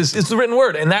ideas is the written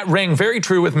word. And that rang very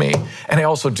true with me. And I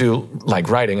also do like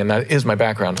writing, and that is my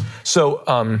background.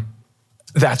 So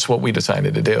that's what we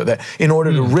decided to do. That in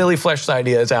order to really flesh the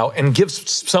ideas out and give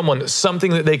someone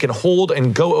something that they can hold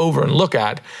and go over and look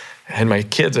at, I had my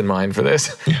kids in mind for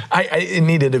this, it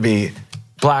needed to be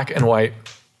black and white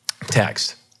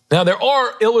text. Now, there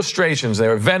are illustrations,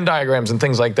 there are Venn diagrams and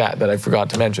things like that I forgot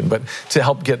to mention, but to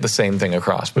help get the same thing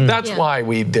across. But that's why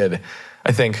we did,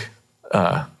 I think,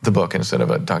 the book instead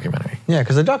of a documentary. Yeah,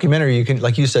 because the documentary, you can,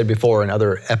 like you said before in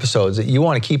other episodes, that you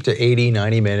want to keep to 80,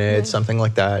 90 minutes, something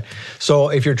like that. So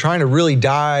if you're trying to really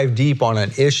dive deep on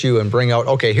an issue and bring out,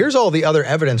 okay, here's all the other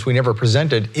evidence we never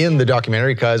presented in the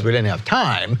documentary because we didn't have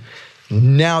time,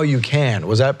 now you can.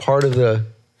 Was that part of the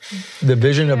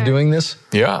vision of doing this?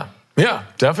 Yeah,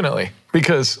 definitely.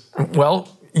 Because, well,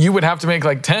 you would have to make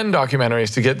like 10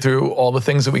 documentaries to get through all the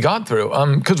things that we got through.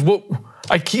 Because what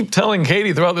I keep telling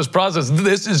Katie throughout this process,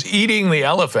 this is eating the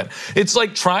elephant. It's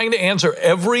like trying to answer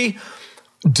every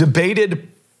debated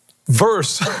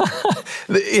verse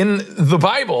in the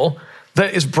Bible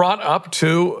that is brought up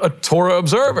to a Torah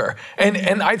observer.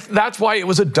 And that's why it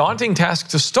was a daunting task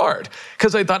to start.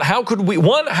 Because I thought, how can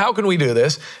we do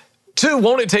this? 2,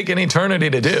 won't it take an eternity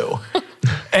to do?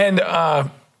 And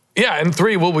and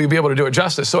 3, will we be able to do it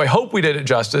justice? So I hope we did it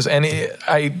justice. And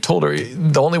I told her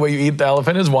the only way you eat the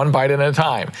elephant is one bite at a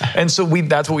time. And so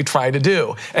that's what we try to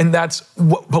do. And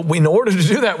but in order to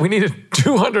do that, we needed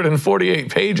 248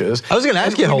 pages. I was going to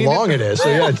ask you how long it is. So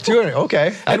yeah, it's 200.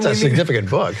 Okay, that's a significant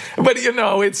book. But it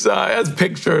has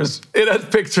pictures. It has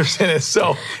pictures in it.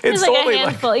 So it's like only a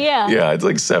handful, Yeah, it's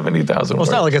like 70,000 Well,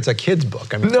 it's not like it's a kid's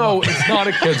book. I mean, no, it's not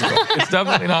a kid's book. It's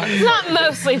definitely not. It's not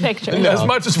mostly pictures. As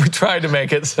much as we tried to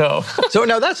make it so. So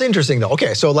now that's interesting though.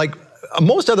 Okay, so like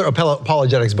most other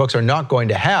apologetics books are not going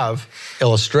to have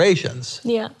illustrations.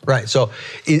 Yeah. Right, so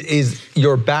is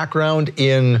your background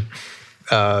in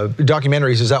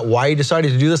documentaries, is that why you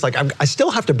decided to do this? Like I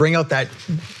still have to bring out that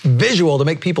visual to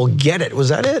make people get it. Was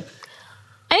that it?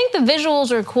 I think the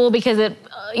visuals are cool because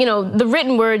the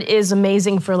written word is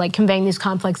amazing for like conveying these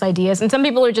complex ideas. And some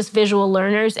people are just visual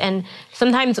learners. And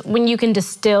sometimes when you can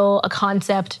distill a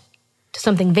concept to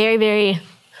something very, very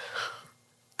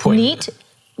neat.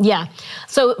 Yeah.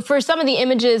 So for some of the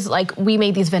images, like we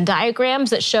made these Venn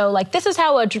diagrams that show like, this is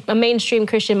how a mainstream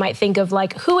Christian might think of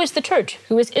like, who is the church?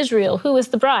 Who is Israel? Who is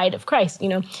the bride of Christ?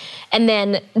 And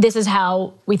then this is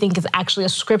how we think is actually a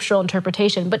scriptural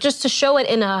interpretation, but just to show it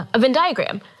in a Venn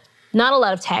diagram, not a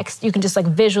lot of text. You can just like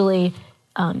visually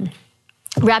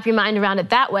wrap your mind around it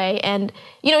that way. And,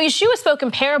 Yeshua spoke in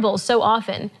parables so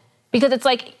often because it's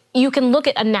like, you can look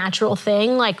at a natural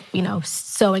thing like,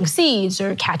 sowing seeds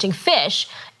or catching fish,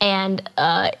 and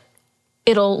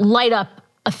it'll light up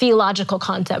a theological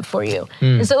concept for you.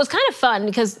 And so it was kind of fun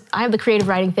because I have the creative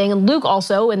writing thing, and Luke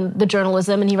also in the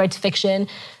journalism, and he writes fiction,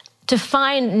 to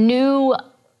find new,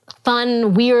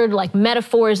 fun, weird like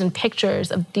metaphors and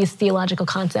pictures of these theological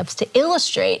concepts to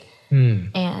illustrate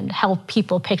and help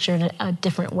people picture in a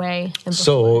different way than before.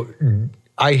 So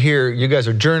I hear you guys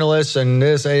are journalists and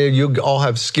this, you all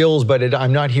have skills, but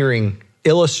I'm not hearing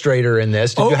illustrator in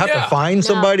this. Did you have to find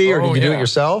somebody or did you do it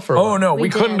yourself? Or Oh no, we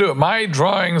couldn't do it. My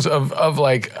drawings of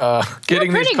like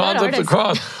getting these concepts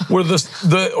across were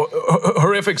the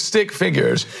horrific stick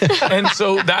figures. And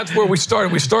so that's where we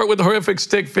started. We start with the horrific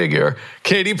stick figure.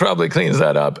 Katie probably cleans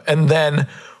that up. And then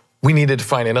we needed to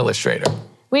find an illustrator.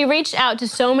 We reached out to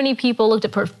so many people, looked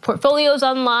at portfolios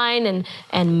online,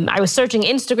 and I was searching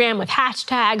Instagram with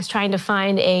hashtags, trying to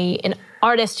find an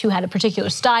artist who had a particular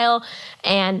style.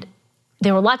 And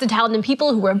there were lots of talented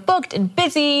people who were booked and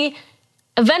busy.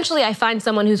 Eventually, I find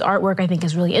someone whose artwork I think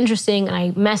is really interesting, and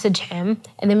I message him,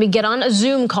 and then we get on a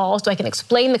Zoom call so I can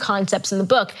explain the concepts in the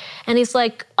book. And he's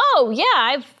like, oh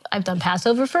yeah, I've done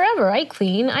Passover forever. I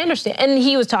clean, I understand. And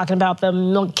he was talking about the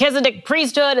Melchizedek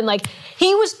priesthood, and like,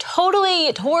 he was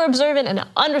totally Torah observant and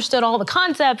understood all the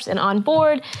concepts and on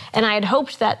board. And I had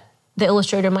hoped that the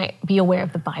illustrator might be aware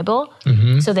of the Bible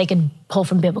so they could pull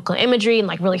from biblical imagery and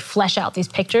like really flesh out these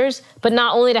pictures. But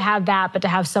not only to have that, but to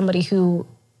have somebody who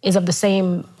is of the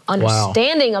same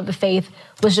understanding of the faith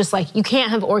was just like, you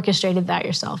can't have orchestrated that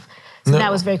yourself. So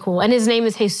that was very cool. And his name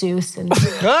is Jesus, and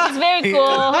it's very cool.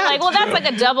 Like, well, that's like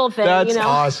a double thing, That's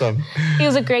awesome. He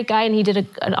was a great guy, and he did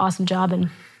an awesome job, and I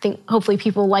think hopefully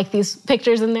people like these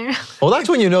pictures in there. Well, that's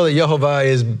when you know that Yehovah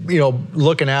is,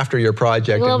 looking after your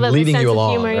project and leading you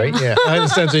along, right? Yeah, I have a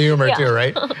sense of humor too,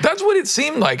 right? That's what it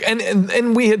seemed like.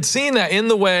 And we had seen that in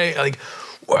the way, like,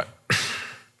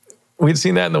 we'd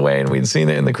seen that in the way, and we'd seen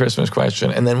it in the Christmas question,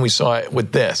 and then we saw it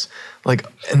with this. Like,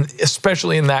 and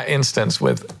especially in that instance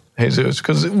with Jesus,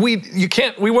 because we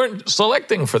weren't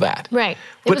selecting for that. Right.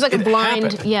 It was like a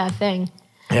blind, happened. thing.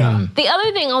 Yeah. The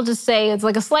other thing I'll just say is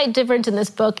like a slight difference in this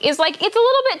book is like it's a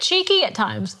little bit cheeky at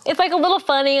times. It's like a little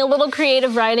funny, a little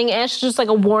creative writing-ish, just like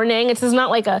a warning. It's just not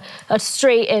like a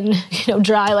straight and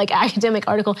dry like academic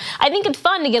article. I think it's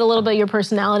fun to get a little bit of your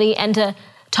personality and to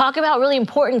talk about really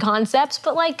important concepts,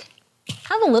 but like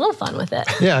have a little fun with it.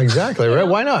 Yeah, exactly. Right?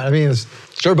 Why not? I mean, it's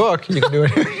your book. You can do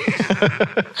it.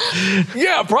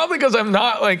 Yeah, probably because I'm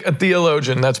not like a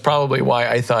theologian. That's probably why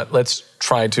I thought let's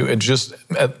try to just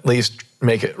at least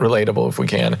make it relatable if we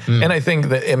can. And I think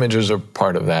the images are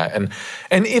part of that. And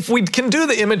if we can do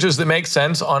the images that make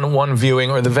sense on one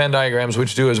viewing or the Venn diagrams,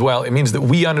 which do as well, it means that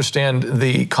we understand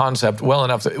the concept well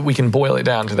enough that we can boil it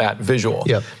down to that visual.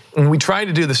 Yep. And we try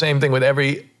to do the same thing with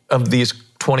every of these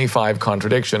 25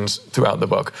 contradictions throughout the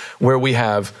book, where we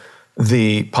have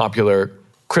the popular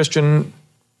Christian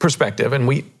perspective, and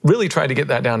we really try to get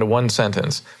that down to one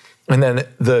sentence, and then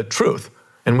the truth.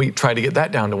 And we try to get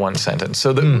that down to one sentence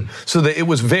so that it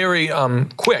was very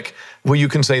quick, where you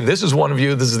can say, this is one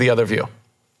view, this is the other view.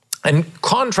 And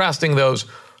contrasting those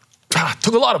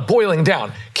took a lot of boiling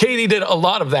down. Katie did a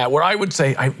lot of that, where I would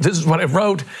say, this is what I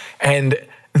wrote, and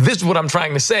this is what I'm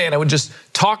trying to say. And I would just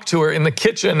talk to her in the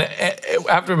kitchen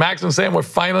after Max and Sam were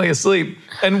finally asleep.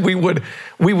 And we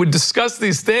would discuss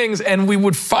these things, and we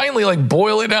would finally like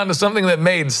boil it down to something that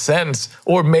made sense,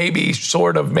 or maybe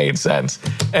sort of made sense.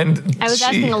 And I was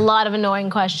asking a lot of annoying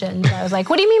questions. I was like,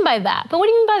 what do you mean by that? But what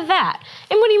do you mean by that?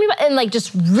 And what do you mean by, and like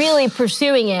just really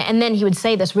pursuing it. And then he would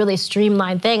say this really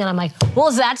streamlined thing. And I'm like, well,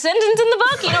 is that sentence in the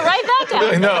book? Write that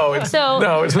down. No, it's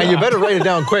not. And you better write it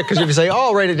down quick, because if you say, oh,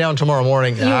 I'll write it down tomorrow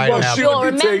morning, I don't have you'll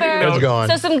remember. It's gone.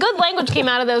 So some good language came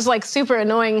out of those like super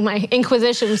annoying, my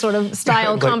Inquisition sort of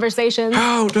style conversations.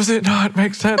 How does it not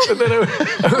make sense? And then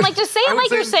I'm like, just say it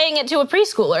like you're saying it to a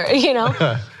preschooler,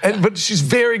 But she's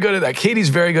very good at that. Katie's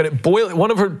very good at boiling. One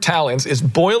of her talents is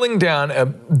boiling down a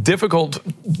difficult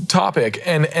topic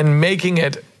and making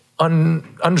it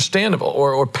understandable,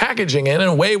 or packaging it in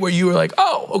a way where you were like,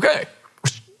 oh, okay.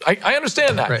 I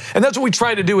understand that. Right. And that's what we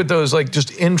try to do with those like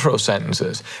just intro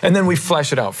sentences. And then we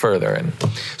flesh it out further. And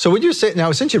so would you say,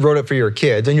 now since you wrote it for your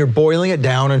kids and you're boiling it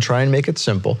down and trying to make it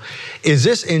simple, is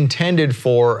this intended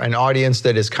for an audience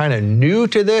that is kind of new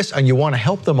to this and you want to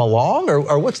help them along,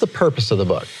 or what's the purpose of the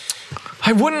book?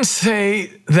 I wouldn't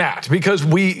say that, because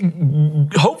we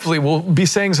hopefully will be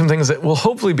saying some things that will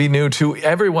hopefully be new to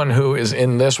everyone who is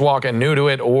in this walk and new to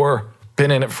it or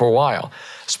been in it for a while.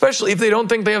 Especially if they don't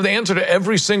think they have the answer to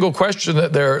every single question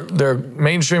that their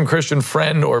mainstream Christian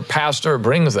friend or pastor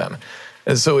brings them.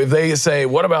 And so if they say,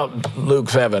 what about Luke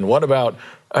 7?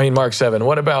 Mark 7?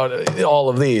 What about all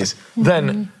of these?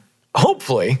 Then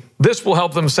hopefully this will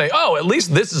help them say, oh, at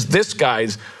least this is this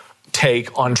guy's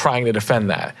take on trying to defend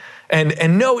that.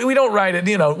 And no, we don't write it,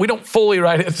 we don't fully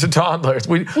write it to toddlers.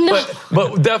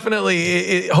 But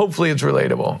definitely, hopefully it's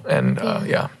relatable. And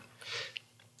yeah.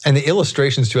 And the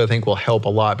illustrations too, I think, will help a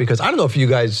lot, because I don't know if you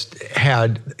guys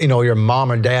had, your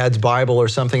mom and dad's Bible or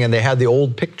something, and they had the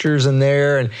old pictures in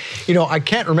there. And, I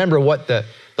can't remember what the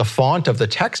font of the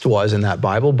text was in that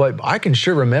Bible, but I can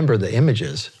sure remember the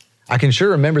images. I can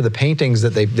sure remember the paintings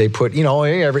that they put,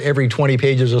 every 20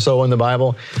 pages or so in the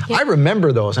Bible. Yeah. I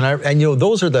remember those, and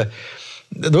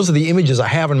those are the images I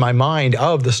have in my mind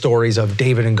of the stories of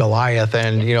David and Goliath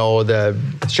and, the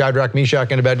Shadrach,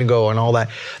 Meshach, and Abednego and all that.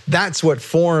 That's what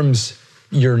forms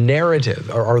your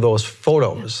narrative, are those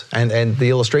photos. And the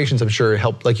illustrations, I'm sure,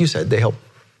 help, like you said, they help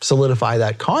solidify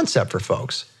that concept for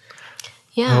folks.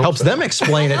 Yeah. It helps them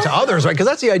explain it to others, right? Because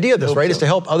that's the idea of this, right? Is to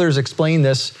help others explain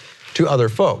this to other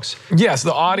folks. Yes,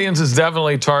 the audience is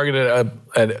definitely targeted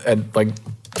at like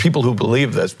people who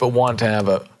believe this but want to have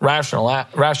a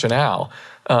rationale.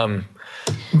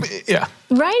 Yeah.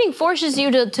 Writing forces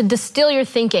you to distill your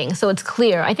thinking so it's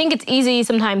clear. I think it's easy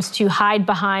sometimes to hide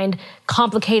behind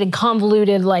complicated,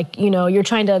 convoluted, you're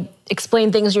trying to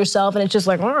explain things yourself and it's just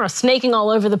like snaking all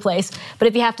over the place. But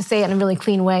if you have to say it in a really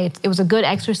clean way, it was a good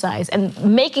exercise. And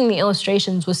making the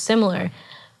illustrations was similar.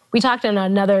 We talked in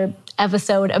another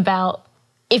episode about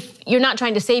if you're not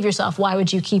trying to save yourself, why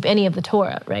would you keep any of the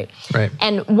Torah, right? Right.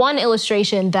 And one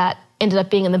illustration that ended up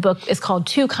being in the book is called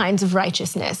Two Kinds of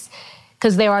Righteousness,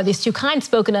 because there are these two kinds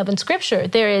spoken of in Scripture.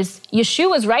 There is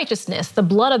Yeshua's righteousness, the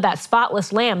blood of that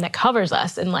spotless lamb that covers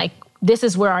us, and this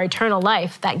is where our eternal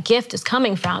life, that gift, is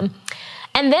coming from.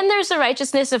 And then there's the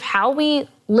righteousness of how we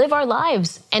live our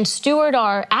lives and steward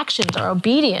our actions, our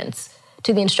obedience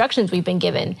to the instructions we've been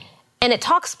given. And it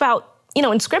talks about,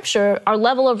 in Scripture, our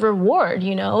level of reward,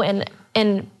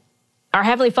 and our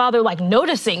Heavenly Father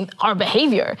noticing our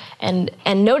behavior and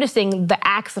noticing the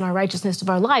acts and our righteousness of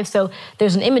our lives. So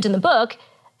there's an image in the book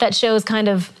that shows kind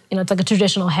of, it's like a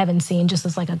traditional heaven scene, just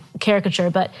as like a caricature,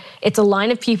 but it's a line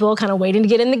of people kind of waiting to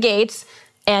get in the gates.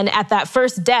 And at that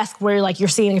first desk where you're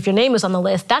seeing if your name is on the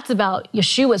list, that's about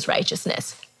Yeshua's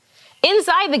righteousness.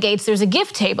 Inside the gates, there's a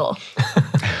gift table.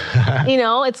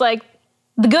 It's like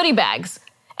the goodie bags.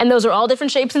 And those are all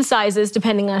different shapes and sizes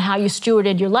depending on how you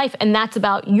stewarded your life. And that's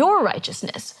about your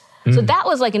righteousness. So that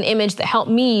was like an image that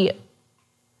helped me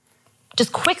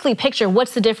just quickly picture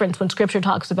what's the difference when Scripture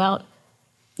talks about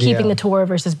keeping the Torah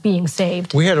versus being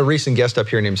saved. We had a recent guest up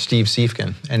here named Steve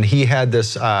Siefkin, and he had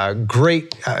this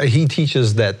he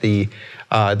teaches that the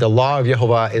law of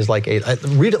Jehovah is like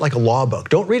read it like a law book.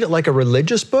 Don't read it like a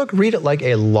religious book, read it like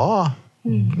a law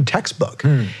textbook.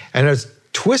 And it's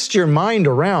twist your mind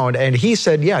around. And he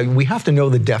said, we have to know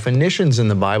the definitions in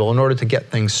the Bible in order to get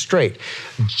things straight.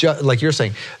 Like you're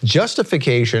saying,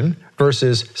 justification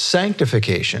versus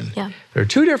sanctification. Yeah. They're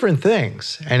two different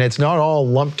things, and it's not all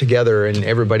lumped together and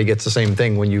everybody gets the same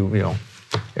thing when you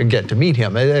get to meet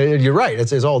him. You're right,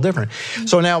 it's all different.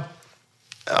 So now,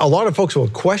 a lot of folks will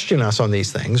question us on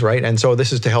these things, right? And so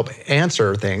this is to help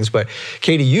answer things. But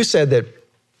Katie, you said that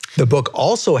the book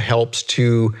also helps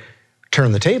to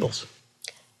turn the tables.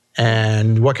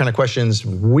 And what kind of questions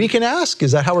we can ask?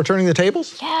 Is that how we're turning the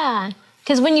tables? Yeah,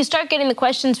 because when you start getting the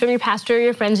questions from your pastor,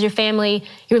 your friends, your family,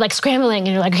 you're like scrambling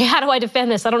and you're like, how do I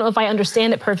defend this? I don't know if I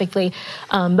understand it perfectly.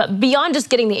 But beyond just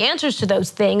getting the answers to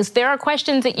those things, there are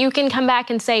questions that you can come back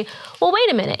and say, well, wait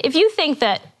a minute. If you think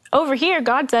that over here,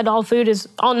 God said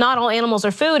not all animals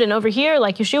are food, and over here,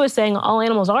 like Yeshua is saying, all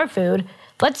animals are food,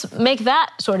 let's make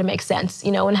that sort of make sense,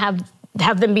 and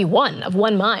have them be of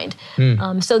one mind.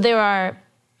 So there are,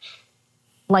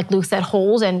 like Luke said,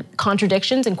 holes and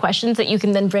contradictions and questions that you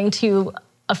can then bring to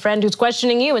a friend who's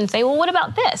questioning you and say, well, what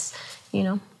about this?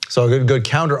 So good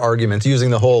counter arguments using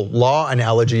the whole law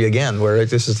analogy again, where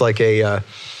this is like an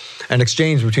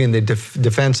exchange between the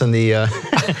defense and the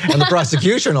and the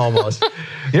prosecution almost.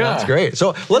 Yeah, that's great.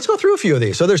 So let's go through a few of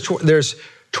these. So there's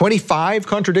 25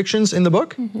 contradictions in the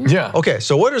book? Yeah. Okay,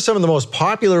 so what are some of the most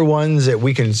popular ones that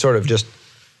we can sort of just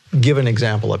give an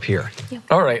example up here?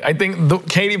 All right, I think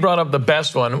Katie brought up the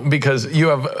best one, because you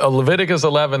have a Leviticus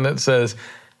 11 that says,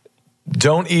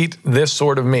 don't eat this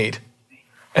sort of meat.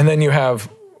 And then you have,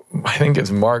 I think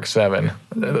it's Mark 7,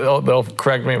 they'll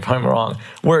correct me if I'm wrong,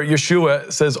 where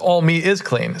Yeshua says all meat is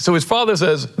clean. So his father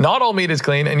says not all meat is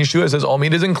clean, and Yeshua says all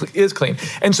meat is clean.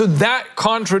 And so that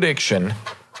contradiction,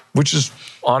 which is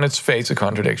on its face a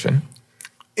contradiction,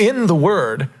 in the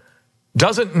word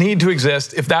doesn't need to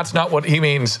exist if that's not what he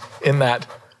means in that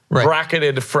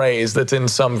bracketed phrase that's in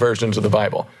some versions of the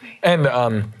Bible. And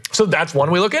so that's one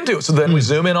we look into. So then we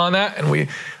zoom in on that,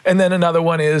 and then another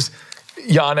one is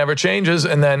Yah never changes,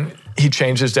 and then he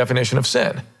changed his definition of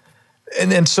sin. And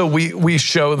then so we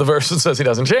show the verse that says he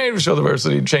doesn't change, we show the verse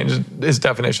that he changed his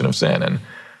definition of sin. And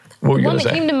what were you going to say?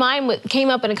 One that came to mind came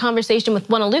up in a conversation with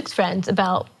one of Luke's friends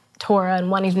about Torah and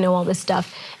wanting to know all this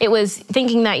stuff. It was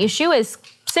thinking that Yeshua is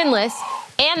sinless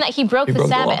and that he broke the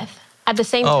Sabbath at the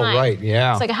same time. Oh, right,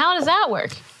 yeah. It's like, how does that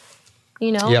work?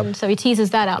 And so he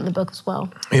teases that out in the book as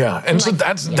well. Yeah, and so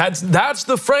that's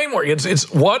the framework. It's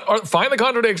find the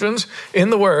contradictions in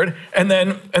the word, and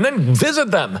then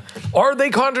visit them. Are they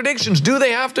contradictions? Do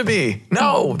they have to be?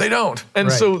 No, they don't. And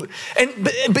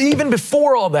but even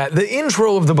before all that, the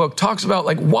intro of the book talks about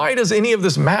why does any of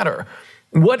this matter?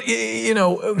 What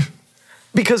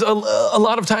because a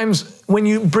lot of times when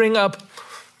you bring up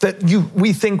that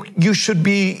we think you should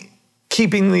be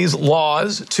keeping these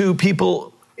laws to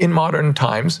people in modern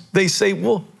times, they say,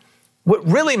 well, what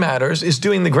really matters is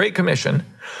doing the Great Commission.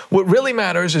 What really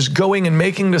matters is going and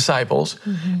making disciples.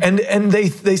 And they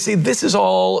say this is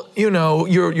all,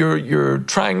 you're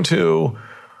trying to,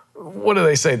 what do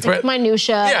they say? It's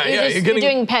minutia. You're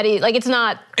doing petty. It's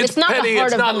not petty, the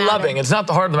heart of the matter. It's not loving. It's not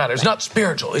the heart of the matter. It's not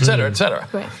spiritual, et cetera, et cetera.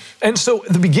 Right. And so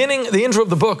the intro of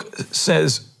the book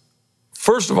says,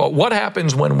 first of all, what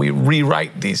happens when we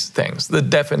rewrite these things? The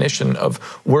definition of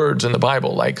words in the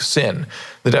Bible, like sin,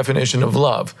 the definition of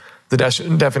love, the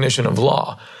definition of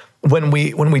law. When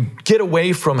we get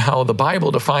away from how the Bible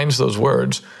defines those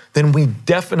words, then we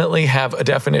definitely have a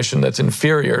definition that's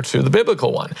inferior to the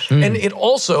biblical one. And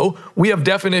we have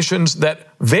definitions that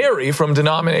vary from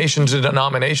denomination to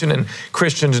denomination and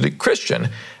Christian to Christian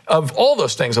of all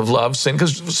those things of love, sin,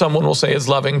 because someone will say it's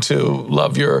loving to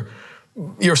love your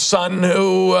son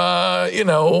who, I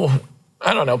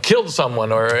don't know, killed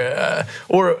someone or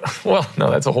well,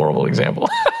 no, that's a horrible example.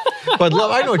 But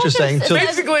love, I know what you're saying. So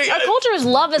basically, our culture is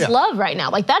love is love right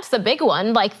now. That's the big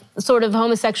one, sort of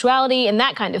homosexuality and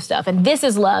that kind of stuff. And this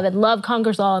is love, and love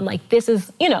conquers all, and this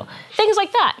is, things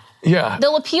like that. Yeah.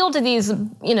 They'll appeal to these,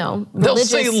 They'll religious.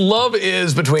 say love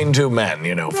is between two men,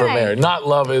 for Right. marriage. Not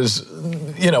love is,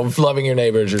 loving your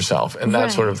neighbor as yourself and that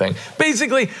Right. sort of thing.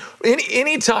 Basically,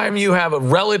 any time you have a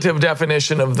relative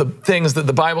definition of the things that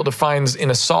the Bible defines in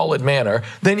a solid manner,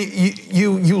 then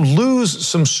you lose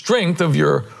some strength of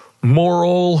your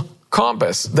moral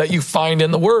compass that you find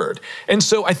in the Word. And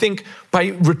so I think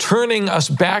by returning us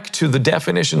back to the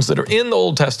definitions that are in the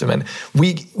Old Testament,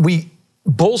 we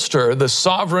bolster the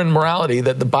sovereign morality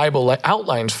that the Bible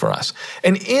outlines for us.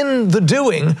 And in the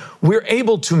doing, we're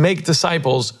able to make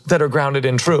disciples that are grounded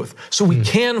in truth. So we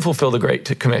can fulfill the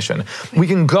Great Commission. We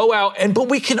can go out, but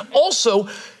we can also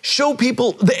show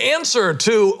people the answer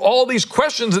to all these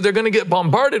questions that they're going to get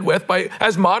bombarded with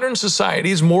as modern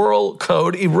society's moral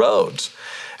code erodes,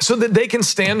 so that they can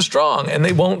stand strong and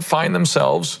they won't find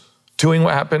themselves doing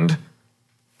what happened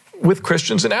with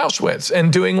Christians in Auschwitz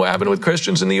and doing what happened with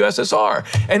Christians in the USSR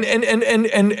and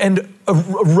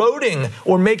eroding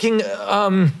or making,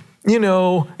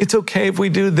 it's okay if we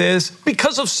do this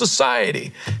because of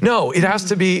society. No, it has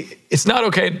to be, it's not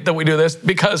okay that we do this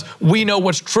because we know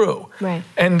what's true. Right.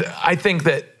 And I think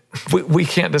that we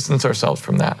can't distance ourselves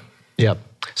from that. Yep.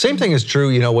 Same thing is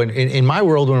true, when in my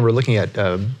world, when we're looking at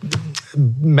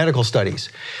medical studies,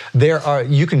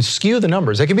 you can skew the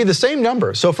numbers. They can be the same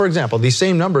number. So for example, these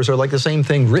same numbers are like the same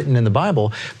thing written in the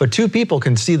Bible, but two people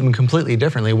can see them completely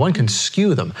differently. One can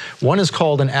skew them. One is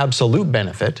called an absolute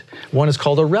benefit. One is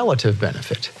called a relative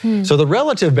benefit. So the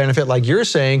relative benefit, like you're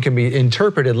saying, can be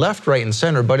interpreted left, right, and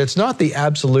center, but it's not the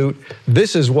absolute,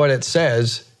 this is what it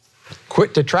says,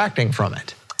 quit detracting from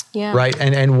it. Yeah. Right,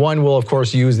 and one will of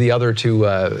course use the other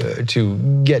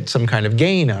to get some kind of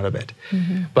gain out of it.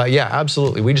 But yeah,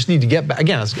 absolutely, we just need to get back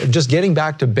again. It's just getting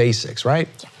back to basics, right?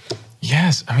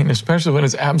 Yes, I mean, especially when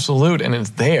it's absolute and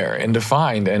it's there and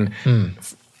defined and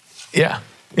yeah.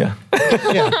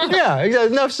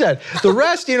 Enough said. The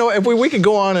rest, if we could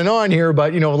go on and on here,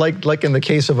 but like in the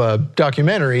case of a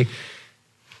documentary,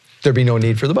 there'd be no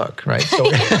need for the book, right?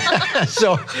 So,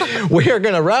 so we are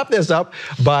going to wrap this up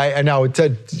by, now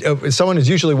someone is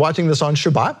usually watching this on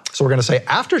Shabbat, so we're going to say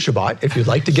after Shabbat, if you'd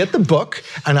like to get the book,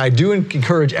 and I do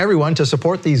encourage everyone to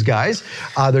support these guys.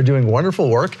 They're doing wonderful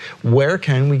work. Where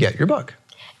can we get your book?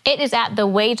 It is at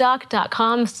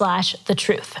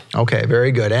thewaydoc.com/thetruth. Okay,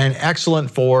 very good. And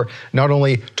excellent for not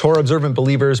only Torah observant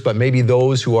believers, but maybe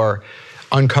those who are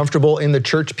uncomfortable in the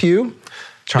church pew,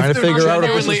 trying to figure out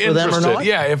if this is for them or not?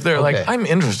 Yeah, if they're like, I'm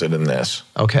interested in this.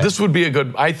 Okay. This would be a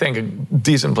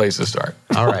decent place to start.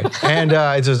 All right. And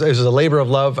it's a labor of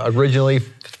love originally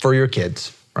for your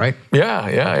kids, right?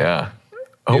 Yeah.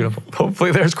 Beautiful.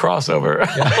 Hopefully there's crossover.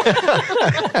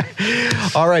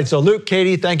 All right, so Luke,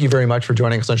 Katie, thank you very much for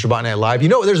joining us on Shabbat Night Live.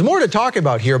 There's more to talk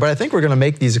about here, but I think we're going to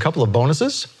make these a couple of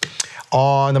bonuses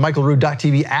on the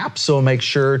michaelrood.tv app, so make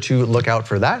sure to look out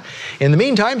for that. In the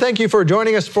meantime, thank you for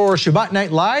joining us for Shabbat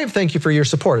Night Live. Thank you for your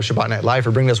support of Shabbat Night Live,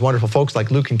 for bringing us wonderful folks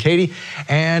like Luke and Katie.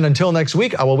 And until next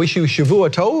week, I will wish you Shavua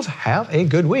Tov. Have a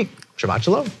good week. Shabbat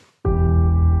Shalom.